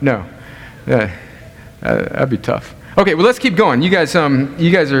 No. That'd be tough. Okay, well, let's keep going. You guys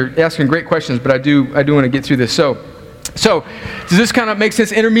are asking great questions, but I do want to get through this. So does this kind of make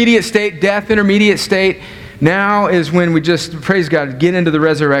sense? Intermediate state, death, intermediate state. Now is when we just, praise God, get into the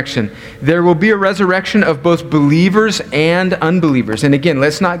resurrection. There will be a resurrection of both believers and unbelievers. And again,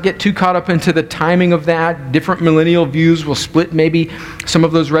 let's not get too caught up into the timing of that. Different millennial views will split maybe some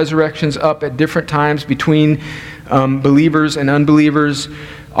of those resurrections up at different times between believers and unbelievers.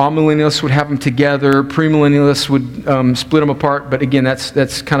 All millennialists would have them together. Premillennialists would split them apart. But again,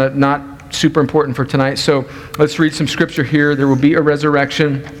 that's kind of not super important for tonight. So let's read some scripture here. There will be a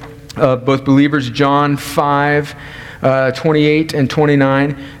resurrection of both believers. John 5, 28 and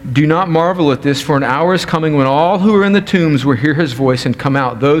 29. Do not marvel at this, for an hour is coming when all who are in the tombs will hear his voice and come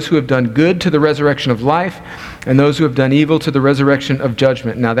out. Those who have done good to the resurrection of life, and those who have done evil to the resurrection of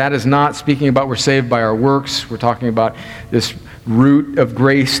judgment. Now that is not speaking about we're saved by our works. We're talking about this root of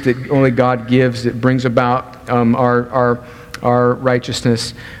grace that only God gives that brings about our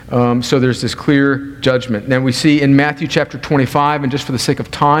righteousness. So there's this clear judgment. Now we see in Matthew chapter 25, and just for the sake of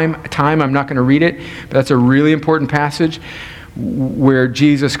time, I'm not going to read it, but that's a really important passage where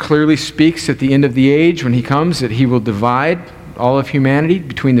Jesus clearly speaks at the end of the age when he comes that he will divide all of humanity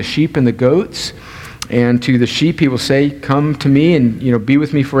between the sheep and the goats. And to the sheep he will say, come to me and be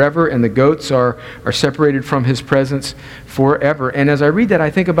with me forever. And the goats are separated from his presence forever. And as I read that, I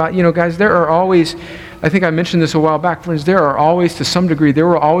think about, guys, there are always, I think I mentioned this a while back, friends, there are always, to some degree, there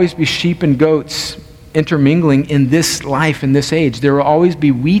will always be sheep and goats intermingling in this life, in this age. There will always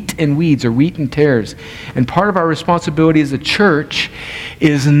be wheat and weeds, or wheat and tares. And part of our responsibility as a church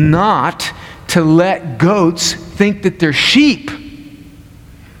is not to let goats think that they're sheep,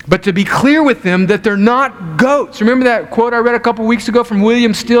 but to be clear with them that they're not goats. Remember that quote I read a couple weeks ago from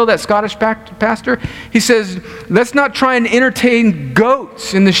William Steele, that Scottish pastor? He says, let's not try and entertain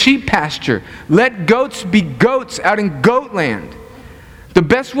goats in the sheep pasture. Let goats be goats out in goat land. The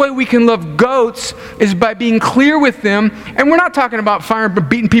best way we can love goats is by being clear with them. And we're not talking about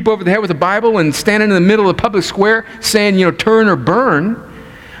beating people over the head with a Bible and standing in the middle of the public square saying, turn or burn.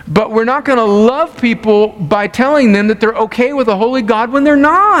 But we're not going to love people by telling them that they're okay with a holy God when they're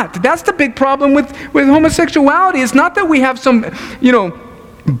not. That's the big problem with homosexuality. It's not that we have some,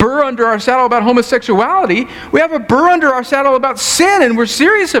 burr under our saddle about homosexuality. We have a burr under our saddle about sin, and we're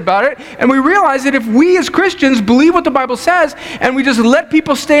serious about it. And we realize that if we as Christians believe what the Bible says, and we just let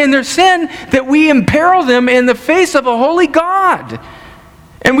people stay in their sin, that we imperil them in the face of a holy God.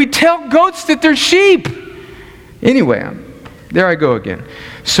 And we tell goats that they're sheep. Anyway, there I go again.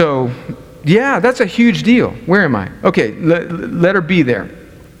 So, yeah, that's a huge deal. Where am I? Okay, let her be there.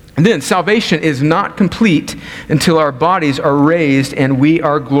 And then salvation is not complete until our bodies are raised and we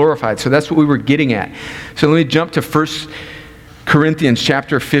are glorified. So that's what we were getting at. So let me jump to 1 Corinthians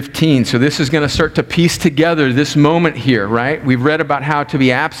chapter 15. So this is going to start to piece together this moment here, right? We've read about how to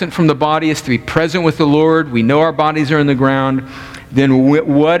be absent from the body is to be present with the Lord. We know our bodies are in the ground. Then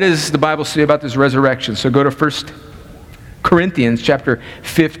what does the Bible say about this resurrection? So go to 1 Corinthians chapter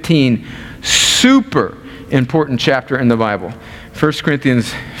 15, super important chapter in the Bible. 1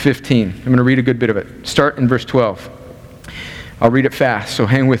 Corinthians 15. I'm going to read a good bit of it. Start in verse 12. I'll read it fast, so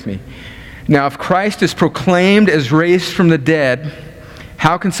hang with me. Now, if Christ is proclaimed as raised from the dead,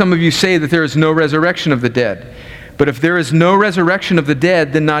 how can some of you say that there is no resurrection of the dead? But if there is no resurrection of the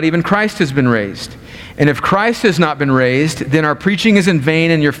dead, then not even Christ has been raised. And if Christ has not been raised, then our preaching is in vain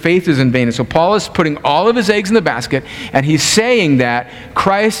and your faith is in vain. And so Paul is putting all of his eggs in the basket, and he's saying that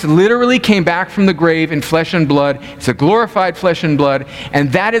Christ literally came back from the grave in flesh and blood. It's a glorified flesh and blood,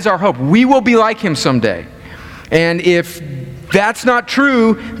 and that is our hope. We will be like him someday. And if that's not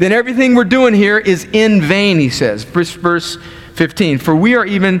true, then everything we're doing here is in vain, he says. Verse 15, For we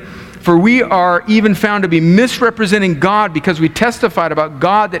are even found to be misrepresenting God because we testified about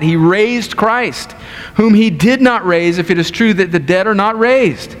God that he raised Christ, whom he did not raise, if it is true that the dead are not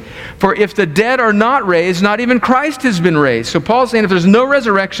raised. For if the dead are not raised, not even Christ has been raised. So Paul's saying if there's no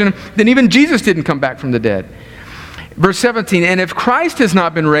resurrection, then even Jesus didn't come back from the dead. Verse 17, And if Christ has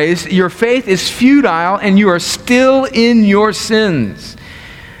not been raised, your faith is futile and you are still in your sins.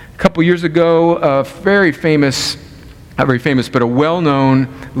 A couple years ago, a very famous, not very famous, but a well-known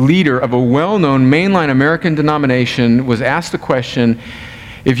leader of a well-known mainline American denomination was asked the question,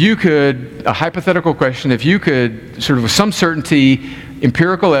 a hypothetical question, if you could, sort of with some certainty,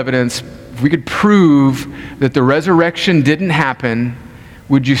 empirical evidence, if we could prove that the resurrection didn't happen,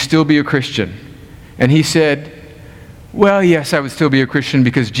 would you still be a Christian? And he said, well, yes, I would still be a Christian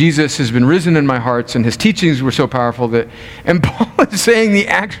because Jesus has been risen in my hearts and his teachings were so powerful that... And Paul is saying the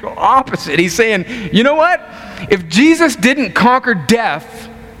actual opposite. He's saying, you know what? If Jesus didn't conquer death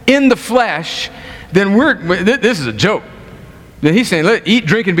in the flesh, then this is a joke. Then he's saying, let eat,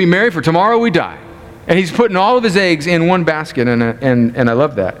 drink, and be merry, for tomorrow we die. And he's putting all of his eggs in one basket, and I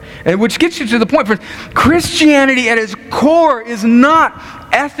love that. And which gets you to the point, friends, Christianity at its core is not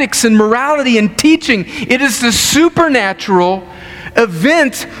ethics and morality and teaching. It is the supernatural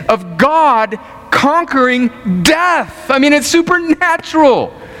event of God conquering death. I mean, it's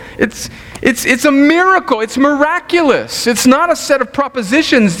supernatural. It's a miracle. It's miraculous. It's not a set of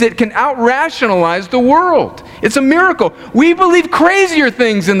propositions that can out-rationalize the world. It's a miracle. We believe crazier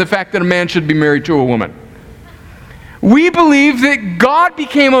things than the fact that a man should be married to a woman. We believe that God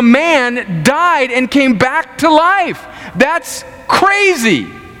became a man, died, and came back to life. That's crazy.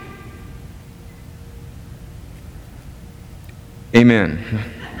 Amen.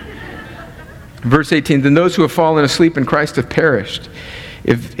 Verse 18, Then those who have fallen asleep in Christ have perished.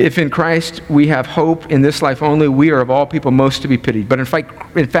 If in Christ we have hope in this life only, we are of all people most to be pitied. But in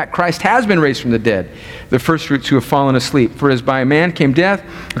fact, Christ has been raised from the dead, the firstfruits who have fallen asleep. For as by a man came death...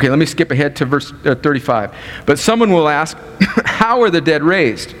 Okay, let me skip ahead to verse 35. But someone will ask, how are the dead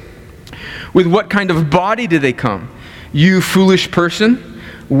raised? With what kind of body do they come? You foolish person,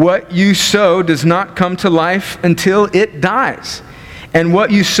 what you sow does not come to life until it dies. And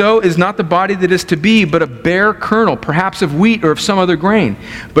what you sow is not the body that is to be, but a bare kernel, perhaps of wheat or of some other grain.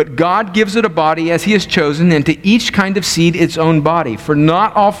 But God gives it a body as he has chosen, and to each kind of seed its own body. For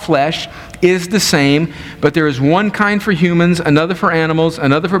not all flesh is the same, but there is one kind for humans, another for animals,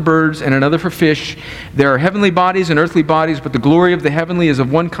 another for birds, and another for fish. There are heavenly bodies and earthly bodies, but the glory of the heavenly is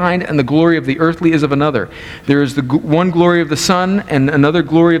of one kind, and the glory of the earthly is of another. There is the one glory of the sun, and another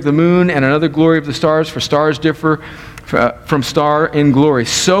glory of the moon, and another glory of the stars, for stars differ from star in glory.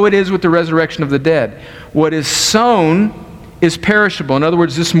 So it is with the resurrection of the dead. What is sown is perishable. In other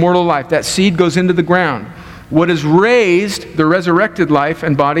words, this mortal life, that seed goes into the ground. What is raised, the resurrected life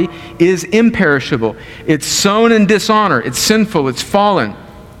and body, is imperishable. It's sown in dishonor. It's sinful. It's fallen.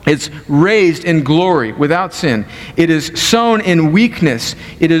 It's raised in glory without sin. It is sown in weakness.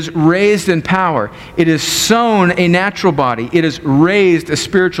 It is raised in power. It is sown a natural body. It is raised a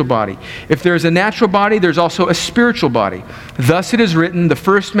spiritual body. If there's a natural body, there's also a spiritual body. Thus it is written, the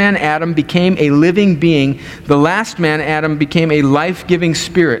first man, Adam, became a living being. The last man, Adam, became a life-giving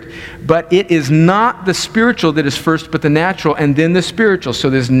spirit. But it is not the spiritual that is first, but the natural, and then the spiritual.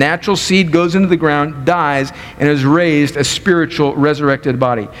 So this natural seed goes into the ground, dies, and is raised a spiritual, resurrected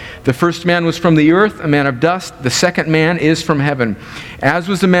body. The first man was from the earth, a man of dust. The second man is from heaven. As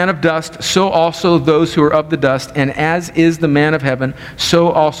was the man of dust, so also those who are of the dust. And as is the man of heaven, so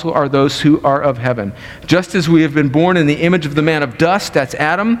also are those who are of heaven. Just as we have been born in the image of the man of dust, that's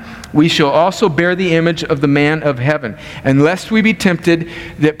Adam, we shall also bear the image of the man of heaven. And lest we be tempted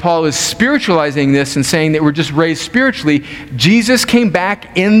that Paul is spiritualizing this and saying that we're just raised spiritually, Jesus came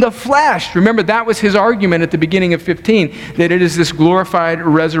back in the flesh. Remember, that was his argument at the beginning of 15, that it is this glorified,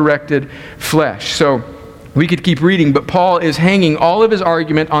 resurrected flesh. So we could keep reading, but Paul is hanging all of his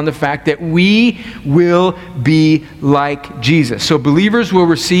argument on the fact that we will be like Jesus. So believers will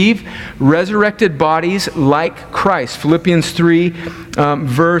receive resurrected bodies like Christ. Philippians 3,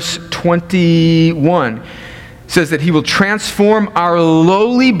 verse 21 says that he will transform our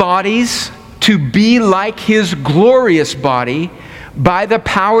lowly bodies to be like his glorious body by the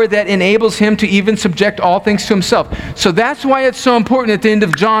power that enables him to even subject all things to himself. So that's why it's so important at the end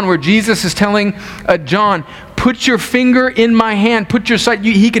of John, where Jesus is telling John, put your finger in my hand, put your side,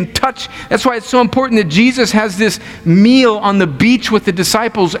 he can touch. That's why it's so important that Jesus has this meal on the beach with the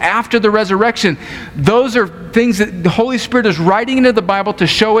disciples after the resurrection. Those are things that the Holy Spirit is writing into the Bible to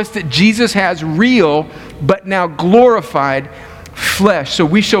show us that Jesus has real, but now glorified flesh. So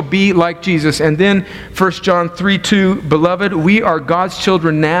we shall be like Jesus. And then 1 John 3:2, beloved, we are God's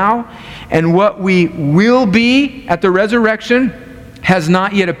children now, and what we will be at the resurrection has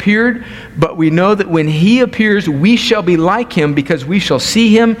not yet appeared, but we know that when he appears, we shall be like him because we shall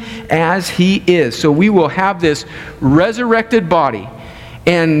see him as he is. So we will have this resurrected body,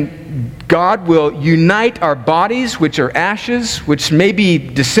 and God will unite our bodies, which are ashes, which may be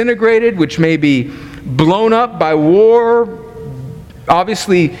disintegrated, which may be blown up by war,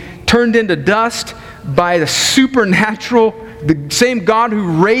 obviously turned into dust by the supernatural. The same God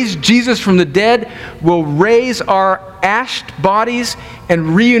who raised Jesus from the dead will raise our ashed bodies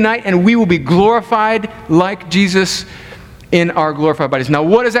and reunite, and we will be glorified like Jesus in our glorified bodies. Now,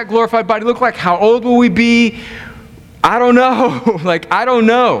 what does that glorified body look like? How old will we be? I don't know. I don't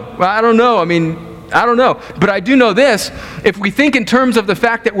know. I don't know. But I do know this. If we think in terms of the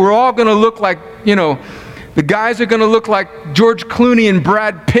fact that we're all going to look like, the guys are going to look like George Clooney and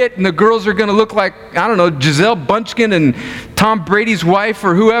Brad Pitt, and the girls are going to look like, Giselle Bunchkin and Tom Brady's wife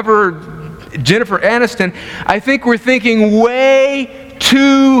or whoever, Jennifer Aniston. I think we're thinking way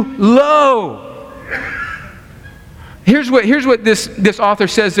too low. Here's what this author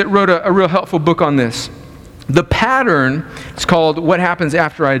says that wrote a real helpful book on this. The pattern, it's called What Happens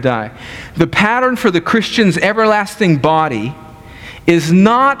After I Die. The pattern for the Christian's everlasting body is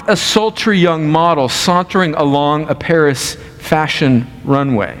not a sultry young model sauntering along a Paris fashion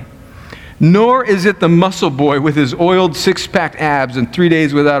runway, nor is it the muscle boy with his oiled six-pack abs and 3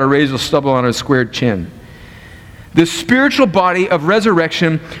 days without a razor stubble on his squared chin. The spiritual body of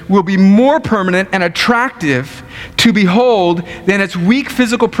resurrection will be more permanent and attractive to behold than its weak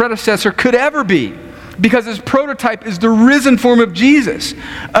physical predecessor could ever be, because its prototype is the risen form of Jesus.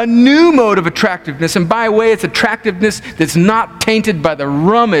 A new mode of attractiveness, and by the way, it's attractiveness that's not tainted by the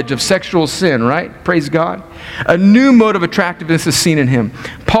rummage of sexual sin, right? Praise God. A new mode of attractiveness is seen in him.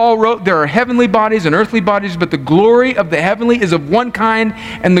 Paul wrote, there are heavenly bodies and earthly bodies, but the glory of the heavenly is of one kind,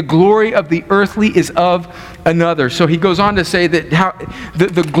 and the glory of the earthly is of another. So he goes on to say that how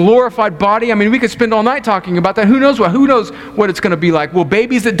the glorified body, we could spend all night talking about that. Who knows what it's going to be like? Will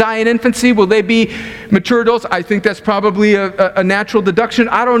babies that die in infancy, will they be mature adults? I think that's probably a natural deduction.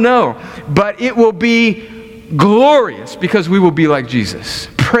 I don't know. But it will be glorious because we will be like Jesus.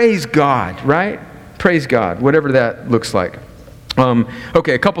 Praise God, right? Praise God, whatever that looks like.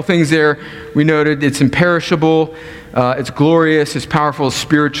 Okay, a couple things there. We noted it's imperishable, it's glorious, it's powerful, it's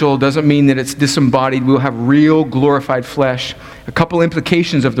spiritual. Doesn't mean that it's disembodied. We'll have real glorified flesh. A couple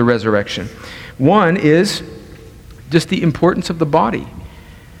implications of the resurrection. One is just the importance of the body.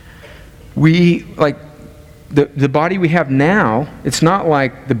 The body we have now, it's not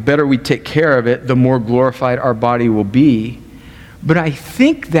like the better we take care of it, the more glorified our body will be. But I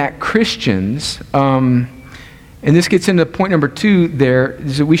think that Christians, and this gets into point number 2 there,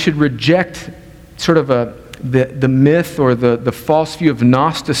 is that we should reject sort of the myth or the false view of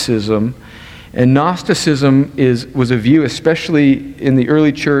Gnosticism. And Gnosticism was a view, especially in the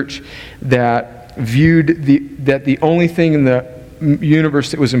early church, that viewed that the only thing in the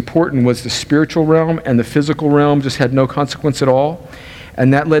universe that was important was the spiritual realm, and the physical realm just had no consequence at all.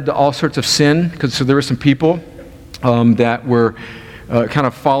 And that led to all sorts of sin, so there were some people that were kind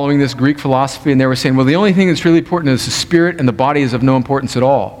of following this Greek philosophy, and they were saying, well, the only thing that's really important is the spirit, and the body is of no importance at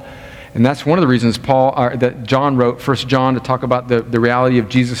all. And that's one of the reasons that John wrote 1 John to talk about the reality of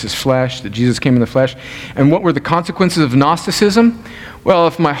Jesus' flesh, that Jesus came in the flesh. And what were the consequences of Gnosticism? Well,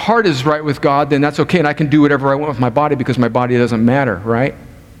 if my heart is right with God, then that's okay, and I can do whatever I want with my body because my body doesn't matter, right?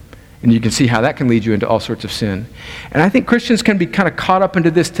 And you can see how that can lead you into all sorts of sin. And I think Christians can be kind of caught up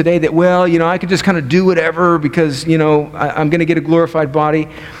into this today that, I can just kind of do whatever because, I'm going to get a glorified body.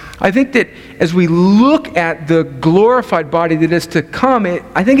 I think that as we look at the glorified body that is to come,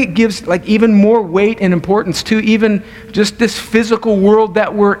 I think it gives even more weight and importance to even just this physical world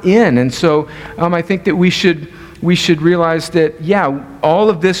that we're in. And so I think that we should realize that, all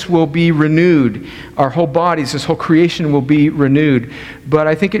of this will be renewed. Our whole bodies, this whole creation will be renewed. But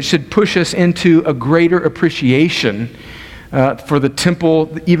I think it should push us into a greater appreciation for the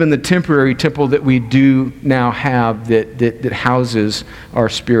temple, even the temporary temple that we do now have that houses our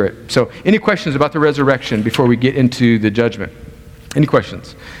spirit. So, any questions about the resurrection before we get into the judgment? Any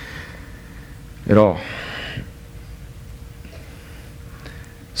questions at all?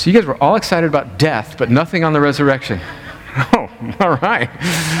 So you guys were all excited about death, but nothing on the resurrection. Oh, all right.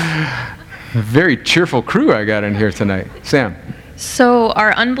 Very cheerful crew I got in here tonight. Sam. So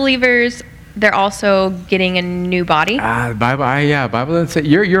are unbelievers, they're also getting a new body? Bible doesn't say,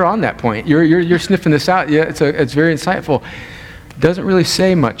 you're on that point. You're sniffing this out. Yeah, it's very insightful. Doesn't really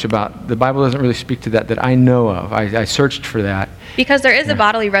say much about, the Bible doesn't really speak to that I know of. I searched for that. Because there is a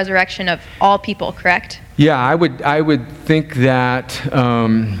bodily resurrection of all people, correct? Yeah, I would think that,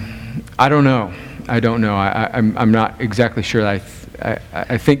 I don't know. I'm not exactly sure. I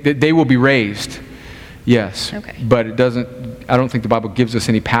think that they will be raised, yes. Okay. But I don't think the Bible gives us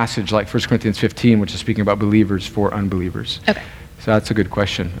any passage like 1 Corinthians 15, which is speaking about believers for unbelievers. Okay. So that's a good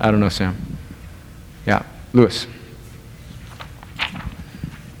question. I don't know, Sam. Yeah. Lewis.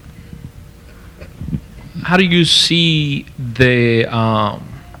 How do you see the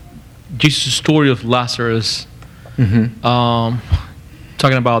Jesus' story of Lazarus?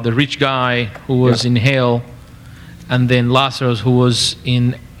 Talking about the rich guy who was in hell, and then Lazarus who was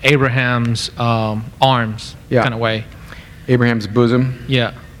in Abraham's arms, kind of way. Abraham's bosom.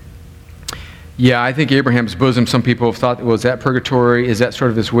 Yeah. Yeah, I think Abraham's bosom, some people have thought, was that purgatory? Is that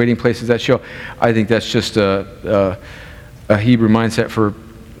sort of this waiting place? Is that show? I think that's just a Hebrew mindset for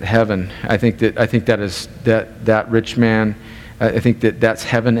heaven. I think that is that rich man. I think that's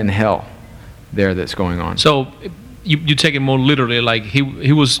heaven and hell there that's going on. So you take it more literally, like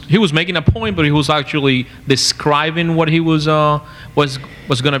he was making a point, but he was actually describing what he was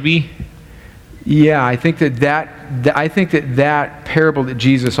going to be. Yeah, I think that parable that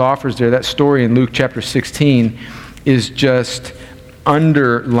Jesus offers there, that story in Luke chapter 16, is just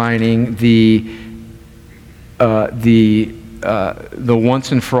underlining the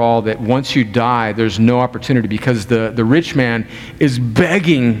once and for all, that once you die, there's no opportunity, because the rich man is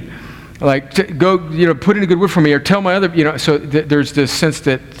begging, like, go, put in a good word for me, or tell my other, so there's this sense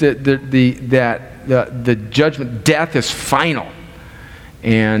that the judgment, death is final.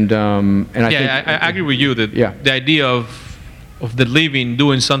 And I think, I agree with you that the idea of the living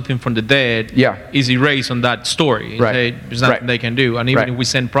doing something from the dead is erased on that story. Right. There's nothing they can do, and even if we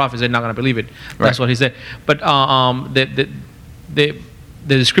send prophets, they're not going to believe it. That's what he said. But the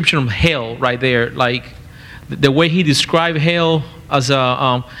description of hell right there, like the way he described hell as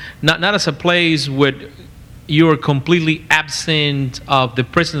a not as a place where you're completely absent of the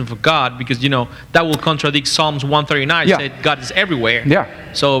presence of God, because that will contradict Psalms 139. Said God is everywhere.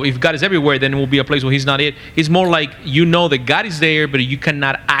 So if God is everywhere, then it will be a place where He's not it. It's more like that God is there, but you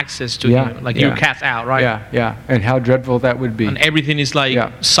cannot access to Him. Like you're cast out, right? Yeah. And how dreadful that would be. And everything is like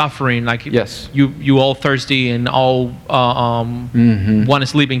suffering. Like you all thirsty and all want to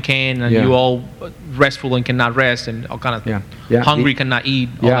sleep and can, and you all restful and cannot rest, and all kind of hungry cannot eat.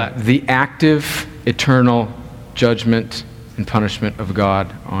 All that. The active, eternal judgment and punishment of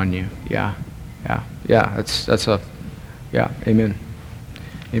God on you.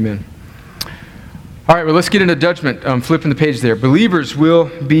 Amen. All right, well, let's get into judgment. Flipping the page there. Believers will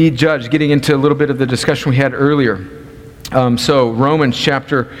be judged, getting into a little bit of the discussion we had earlier. So Romans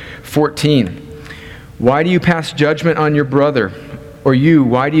chapter 14. Why do you pass judgment on your brother? Or you,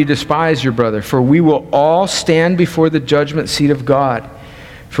 why do you despise your brother? For we will all stand before the judgment seat of God.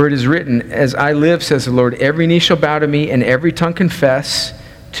 For it is written, as I live, says the Lord, every knee shall bow to me, and every tongue confess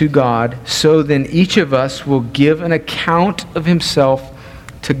to God. So then each of us will give an account of himself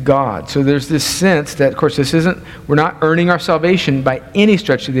to God. So there's this sense that, of course, we're not earning our salvation by any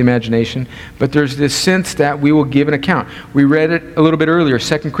stretch of the imagination, but there's this sense that we will give an account. We read it a little bit earlier,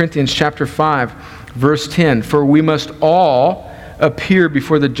 2 Corinthians chapter 5, verse 10. For we must all appear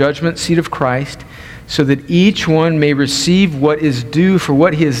before the judgment seat of Christ, so that each one may receive what is due for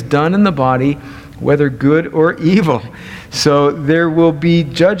what he has done in the body, whether good or evil. So there will be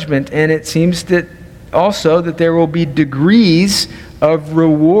judgment, and it seems that also that there will be degrees of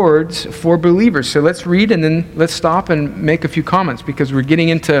rewards for believers. So let's read, and then let's stop and make a few comments, because we're getting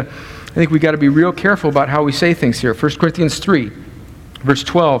into, I think we've got to be real careful about how we say things here. 1 Corinthians 3, verse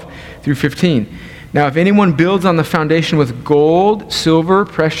 12 through 15. Now, if anyone builds on the foundation with gold, silver,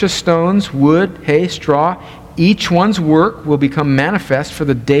 precious stones, wood, hay, straw, each one's work will become manifest, for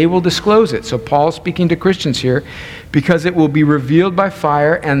the day will disclose it. So Paul's speaking to Christians here, because it will be revealed by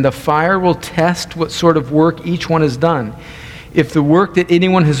fire, and the fire will test what sort of work each one has done. If the work that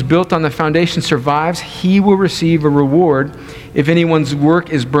anyone has built on the foundation survives, he will receive a reward. If anyone's work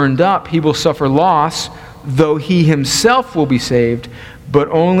is burned up, he will suffer loss, though he himself will be saved, but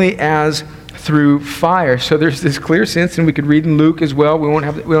only as through fire. So there's this clear sense, and we could read in Luke as well. We don't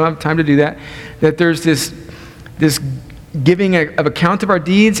have time to do that. That there's this giving of account of our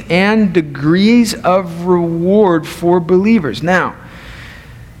deeds and degrees of reward for believers. Now,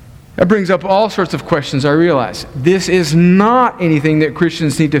 That brings up all sorts of questions, I realize. This is not anything that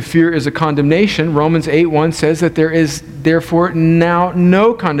Christians need to fear as a condemnation. Romans 8:1 says that there is therefore now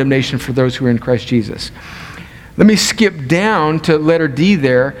no condemnation for those who are in Christ Jesus. Let me skip down to letter D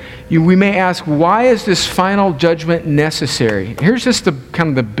there. We may ask, why is this final judgment necessary? Here's just the kind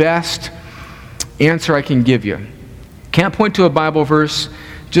of the best answer I can give you. Can't point to a Bible verse.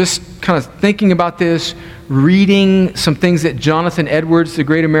 Just kind of thinking about this, reading some things that Jonathan Edwards, the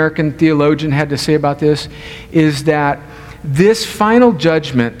great American theologian, had to say about this, is that this final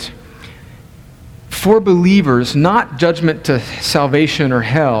judgment for believers, not judgment to salvation or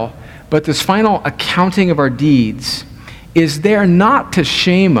hell, but this final accounting of our deeds, is there not to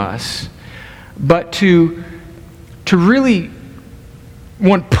shame us, but to really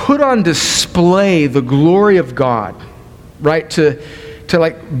put on display the glory of God, right? To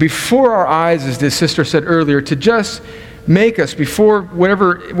like before our eyes, as this sister said earlier, to just make us before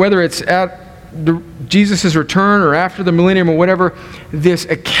whether it's at Jesus' return or after the millennium or whatever, this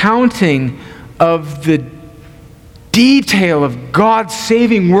accounting of the detail of God's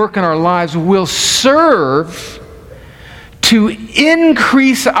saving work in our lives will serve to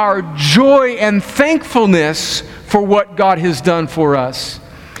increase our joy and thankfulness for what God has done for us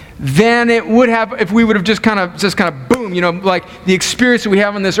than it would have if we would have just kind of boom, like the experience that we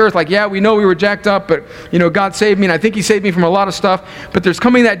have on this earth. Like, yeah, we know we were jacked up, but God saved me, and I think He saved me from a lot of stuff. But there's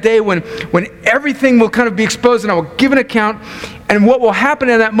coming that day when everything will kind of be exposed, and I will give an account. And what will happen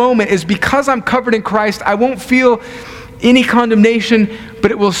in that moment is, because I'm covered in Christ, I won't feel any condemnation,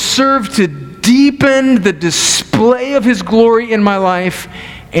 but it will serve to deepen the display of His glory in my life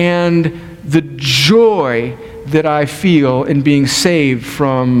and the joy that I feel in being saved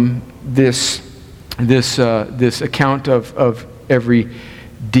from this account of every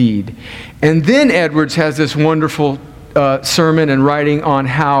deed. And then Edwards has this wonderful sermon and writing on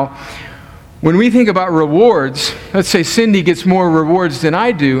how when we think about rewards, let's say Cindy gets more rewards than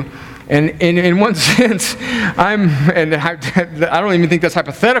I do, and in one sense, I don't even think that's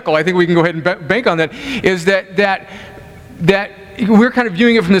hypothetical. I think we can go ahead and bank on that, is that we're kind of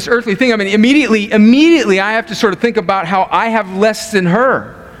viewing it from this earthly thing. I mean, immediately I have to sort of think about how I have less than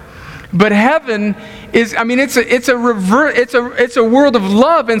her. But heaven is, it's a world of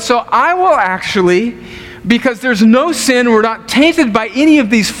love. And so I will actually, because there's no sin, we're not tainted by any of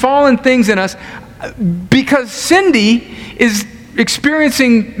these fallen things in us, because Cindy is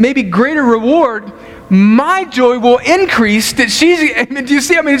experiencing maybe greater reward, my joy will increase that she's, do you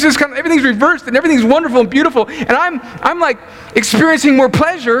see? It's just kind of, everything's reversed and everything's wonderful and beautiful. And I'm like experiencing more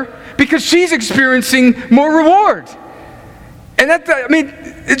pleasure because she's experiencing more reward. And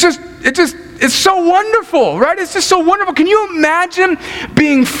it's so wonderful, right? It's just so wonderful. Can you imagine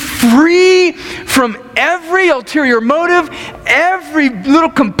being free from every ulterior motive, every little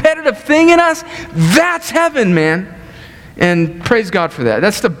competitive thing in us? That's heaven, man. And praise God for that.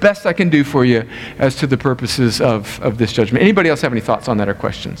 That's the best I can do for you as to the purposes of this judgment. Anybody else have any thoughts on that or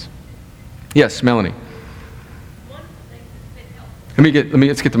questions? Yes, Melanie.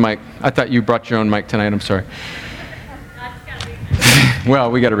 Let's get the mic. I thought you brought your own mic tonight. I'm sorry.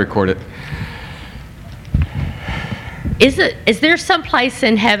 Well, we got to record it. Is there some place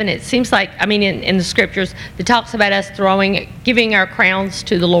in heaven, it seems like, in the scriptures, that talks about us giving our crowns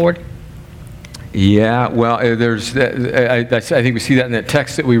to the Lord? Yeah, well, I think we see that in that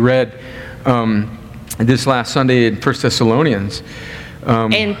text that we read this last Sunday in 1 Thessalonians.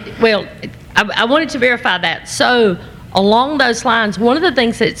 I wanted to verify that. So, along those lines, one of the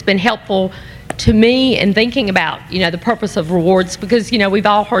things that's been helpful to me in thinking about, the purpose of rewards, because, we've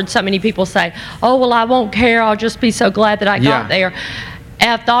all heard so many people say, oh, well, I won't care, I'll just be so glad that I got there. And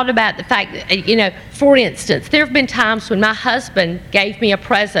I've thought about the fact that, for instance, there have been times when my husband gave me a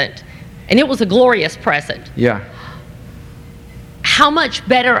present, and it was a glorious present. Yeah. How much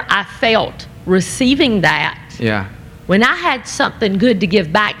better I felt receiving that. Yeah. When I had something good to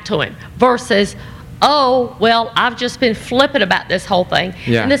give back to him versus, oh, well, I've just been flippant about this whole thing.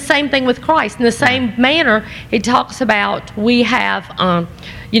 Yeah. And the same thing with Christ. In the same manner, it talks about we have,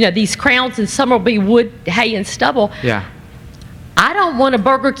 these crowns, and some will be wood, hay, and stubble. Yeah. I don't want a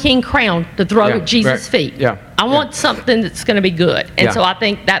Burger King crown to throw at Jesus' feet. Yeah. I want something that's going to be good. And so I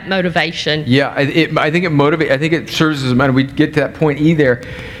think that motivation. Yeah, I think it motivates. I think it serves as a matter. We get to that point E there.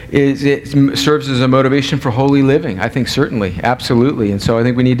 it serves as a motivation for holy living. I think certainly, absolutely. And so I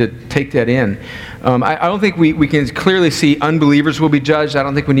think we need to take that in. I don't think we can clearly see unbelievers will be judged. I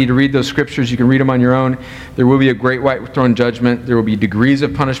don't think we need to read those scriptures. You can read them on your own. There will be a great white throne judgment. There will be degrees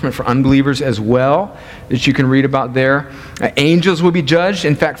of punishment for unbelievers as well that you can read about there. Angels will be judged.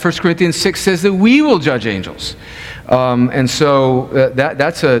 In fact, 1 Corinthians 6 says that we will judge angels. And so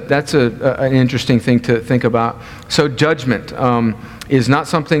that's an interesting thing to think about. So judgment is not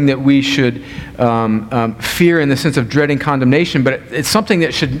something that we should fear in the sense of dreading condemnation, but it's something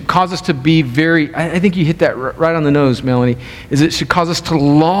that should cause us to be very, I think you hit that right on the nose, Melanie, is it should cause us to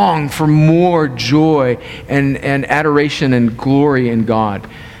long for more joy and adoration and glory in God.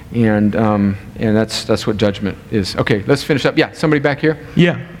 And that's what judgment is. Okay, let's finish up. Yeah, somebody back here?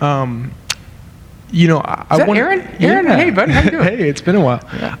 Yeah. I want Aaron? Aaron, yeah. Hey, buddy, how you doing? Hey, it's been a while.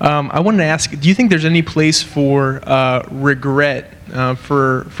 Yeah. I wanted to ask, do you think there's any place for regret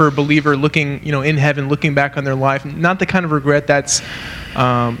for a believer looking, in heaven, looking back on their life? Not the kind of regret that's,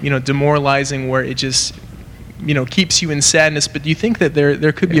 demoralizing, where it just, keeps you in sadness. But do you think that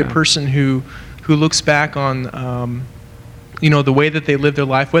there could be a person who looks back on, the way that they live their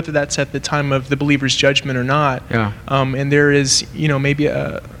life, whether that's at the time of the believer's judgment or not, and there is, maybe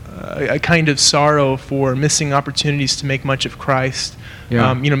a kind of sorrow for missing opportunities to make much of Christ.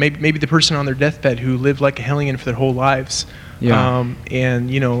 Yeah. Maybe the person on their deathbed who lived like a hellion for their whole lives, and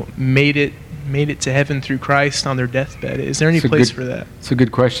made it to heaven through Christ on their deathbed. Is there any place for that? It's a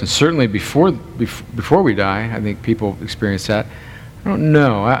good question. Certainly before we die, I think people experience that. I don't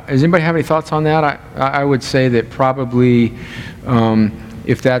know. Does anybody have any thoughts on that? I would say that probably,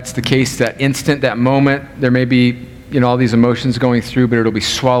 if that's the case, that instant, that moment, there may be all these emotions going through, but it'll be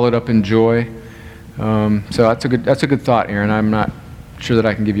swallowed up in joy. So that's a good thought, Aaron. I'm not sure that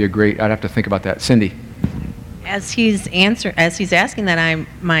I can give you I'd have to think about that. Cindy. As he's asking that,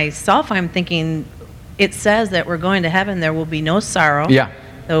 I'm thinking, it says that we're going to heaven. There will be no sorrow. Yeah.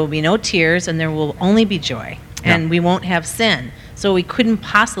 There will be no tears, and there will only be joy. And we won't have sin. So we couldn't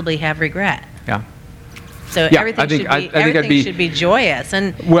possibly have regret. Yeah. So everything should be joyous.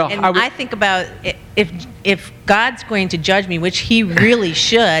 And I think about if God's going to judge me, which he really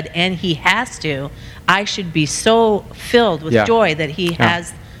should, and he has to, I should be so filled with joy that he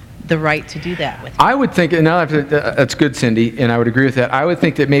has the right to do that with me. I would think, and that's good, Cindy, and I would agree with that. I would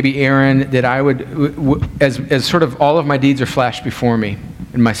think that maybe, Aaron, that I would, as sort of all of my deeds are flashed before me,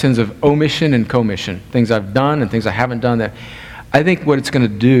 and my sins of omission and commission, things I've done and things I haven't done, that I think what it's going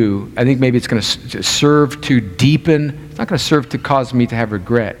to do, I think maybe it's going to serve to deepen. It's not going to serve to cause me to have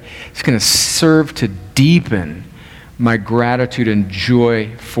regret. It's going to serve to deepen my gratitude and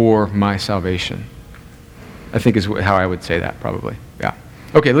joy for my salvation. I think is how I would say that, probably. Yeah.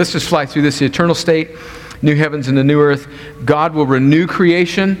 Okay, let's just fly through this. The eternal state, new heavens and the new earth. God will renew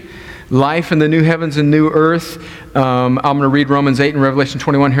creation, life in the new heavens and new earth. I'm going to read Romans 8 and Revelation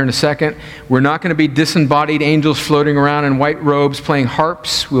 21 here in a second. We're not going to be disembodied angels floating around in white robes playing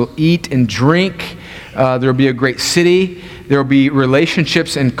harps. We'll eat and drink. There will be a great city. There will be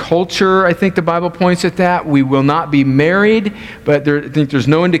relationships and culture. I think the Bible points at that. We will not be married, but I think there's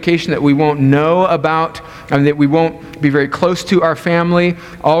no indication that we won't know about, that we won't be very close to our family.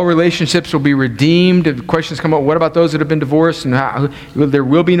 All relationships will be redeemed. If questions come up, what about those that have been divorced? And there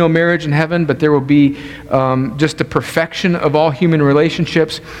will be no marriage in heaven, but there will be just the perfection of all human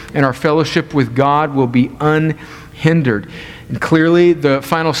relationships, and our fellowship with God will be unhindered. And clearly, the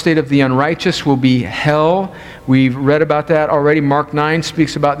final state of the unrighteous will be hell. We've read about that already. Mark 9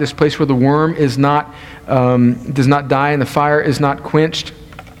 speaks about this place where the worm does not die and the fire is not quenched.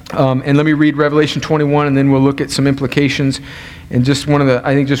 And let me read Revelation 21, and then we'll look at some implications. And just one of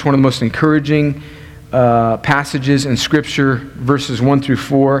the most encouraging passages in Scripture, verses 1 through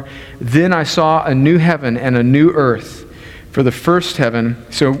 4. Then I saw a new heaven and a new earth. For the first heaven,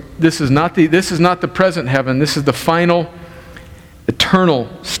 so this is not the present heaven. This is the final eternal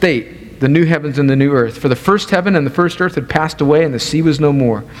state, the new heavens and the new earth. For the first heaven and the first earth had passed away, and the sea was no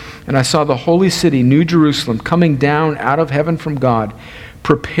more. And I saw the holy city, New Jerusalem, coming down out of heaven from God,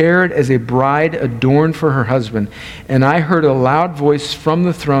 prepared as a bride adorned for her husband. And I heard a loud voice from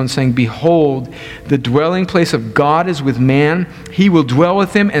the throne saying, Behold, the dwelling place of God is with man. He will dwell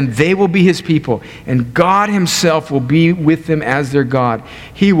with them, and they will be his people. And God himself will be with them as their God.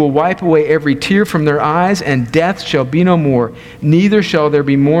 He will wipe away every tear from their eyes, and death shall be no more. Neither shall there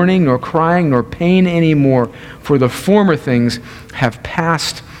be mourning, nor crying, nor pain any more, for the former things have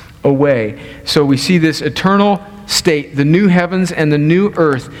passed away. So we see this eternal state, the new heavens and the new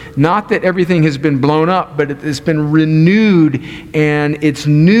earth. Not that everything has been blown up, but it's been renewed, and it's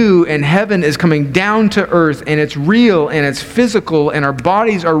new, and heaven is coming down to earth, and it's real, and it's physical, and our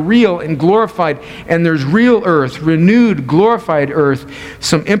bodies are real and glorified, and there's real earth, renewed, glorified earth.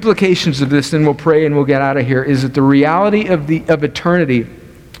 Some implications of this, and we'll pray and we'll get out of here, is that the reality of eternity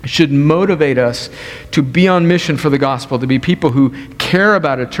should motivate us to be on mission for the gospel, to be people who care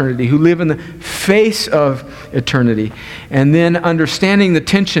about eternity, who live in the face of eternity. And then understanding the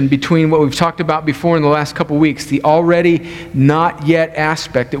tension between what we've talked about before in the last couple weeks, the already not yet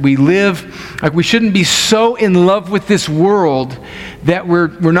aspect, that we live, like we shouldn't be so in love with this world that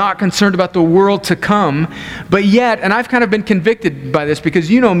we're not concerned about the world to come. But yet, and I've kind of been convicted by this, because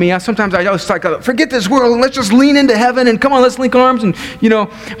you know me, sometimes I always like, forget this world and let's just lean into heaven and come on, let's link arms and,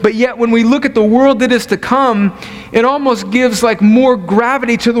 but yet when we look at the world that is to come, it almost gives like more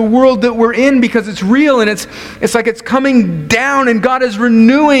gravity to the world that we're in, because it's real, and it's like it's coming down, and God is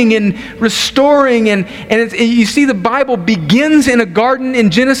renewing and restoring, and you see the Bible begins in a garden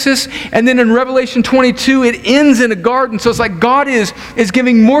in Genesis, and then in Revelation 22 it ends in a garden. So it's like God is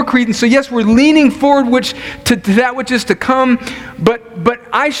giving more credence. So yes, we're leaning forward to that which is to come, but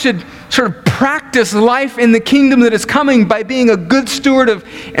I should sort of practice life in the kingdom that is coming by being a good steward of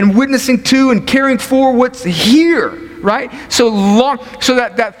and witnessing to and caring for what's here, right? So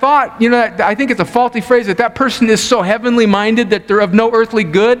that thought, I think it's a faulty phrase, that person is so heavenly minded that they're of no earthly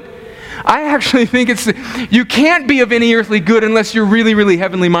good. I actually think you can't be of any earthly good unless you're really, really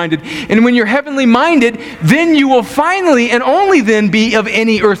heavenly minded. And when you're heavenly minded, then you will finally and only then be of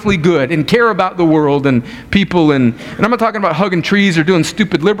any earthly good and care about the world and people. And I'm not talking about hugging trees or doing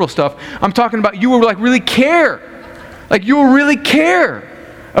stupid liberal stuff. I'm talking about you will like really care. Like you will really care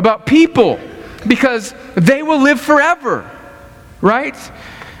about people, because they will live forever, right?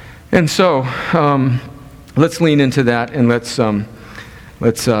 And so let's lean into that, and let's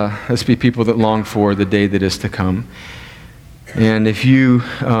be people that long for the day that is to come. And if you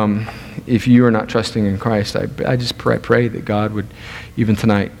are not trusting in Christ, I just pray that God would, even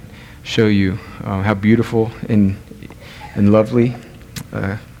tonight, show you how beautiful and lovely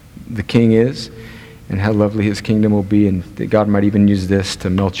the King is, and how lovely his kingdom will be, and that God might even use this to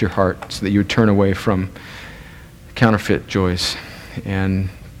melt your heart so that you would turn away from counterfeit joys and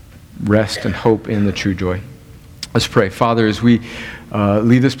rest and hope in the true joy. Let's pray. Father, as we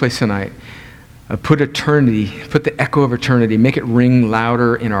leave this place tonight, put the echo of eternity, make it ring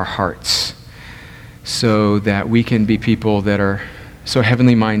louder in our hearts, so that we can be people that are so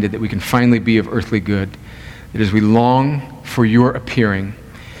heavenly minded that we can finally be of earthly good, that as we long for your appearing,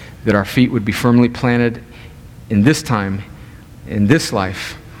 that our feet would be firmly planted in this time, in this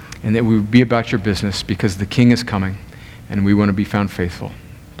life, and that we would be about your business, because the King is coming and we want to be found faithful.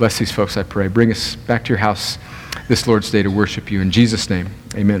 Bless these folks, I pray. Bring us back to your house this Lord's Day to worship you. In Jesus' name,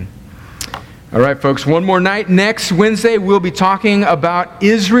 amen. All right, folks, one more night. Next Wednesday, we'll be talking about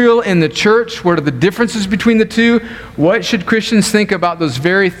Israel and the church. What are the differences between the two? What should Christians think about those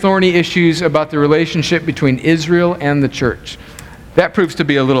very thorny issues about the relationship between Israel and the church? That proves to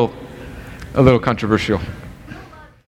be a little controversial.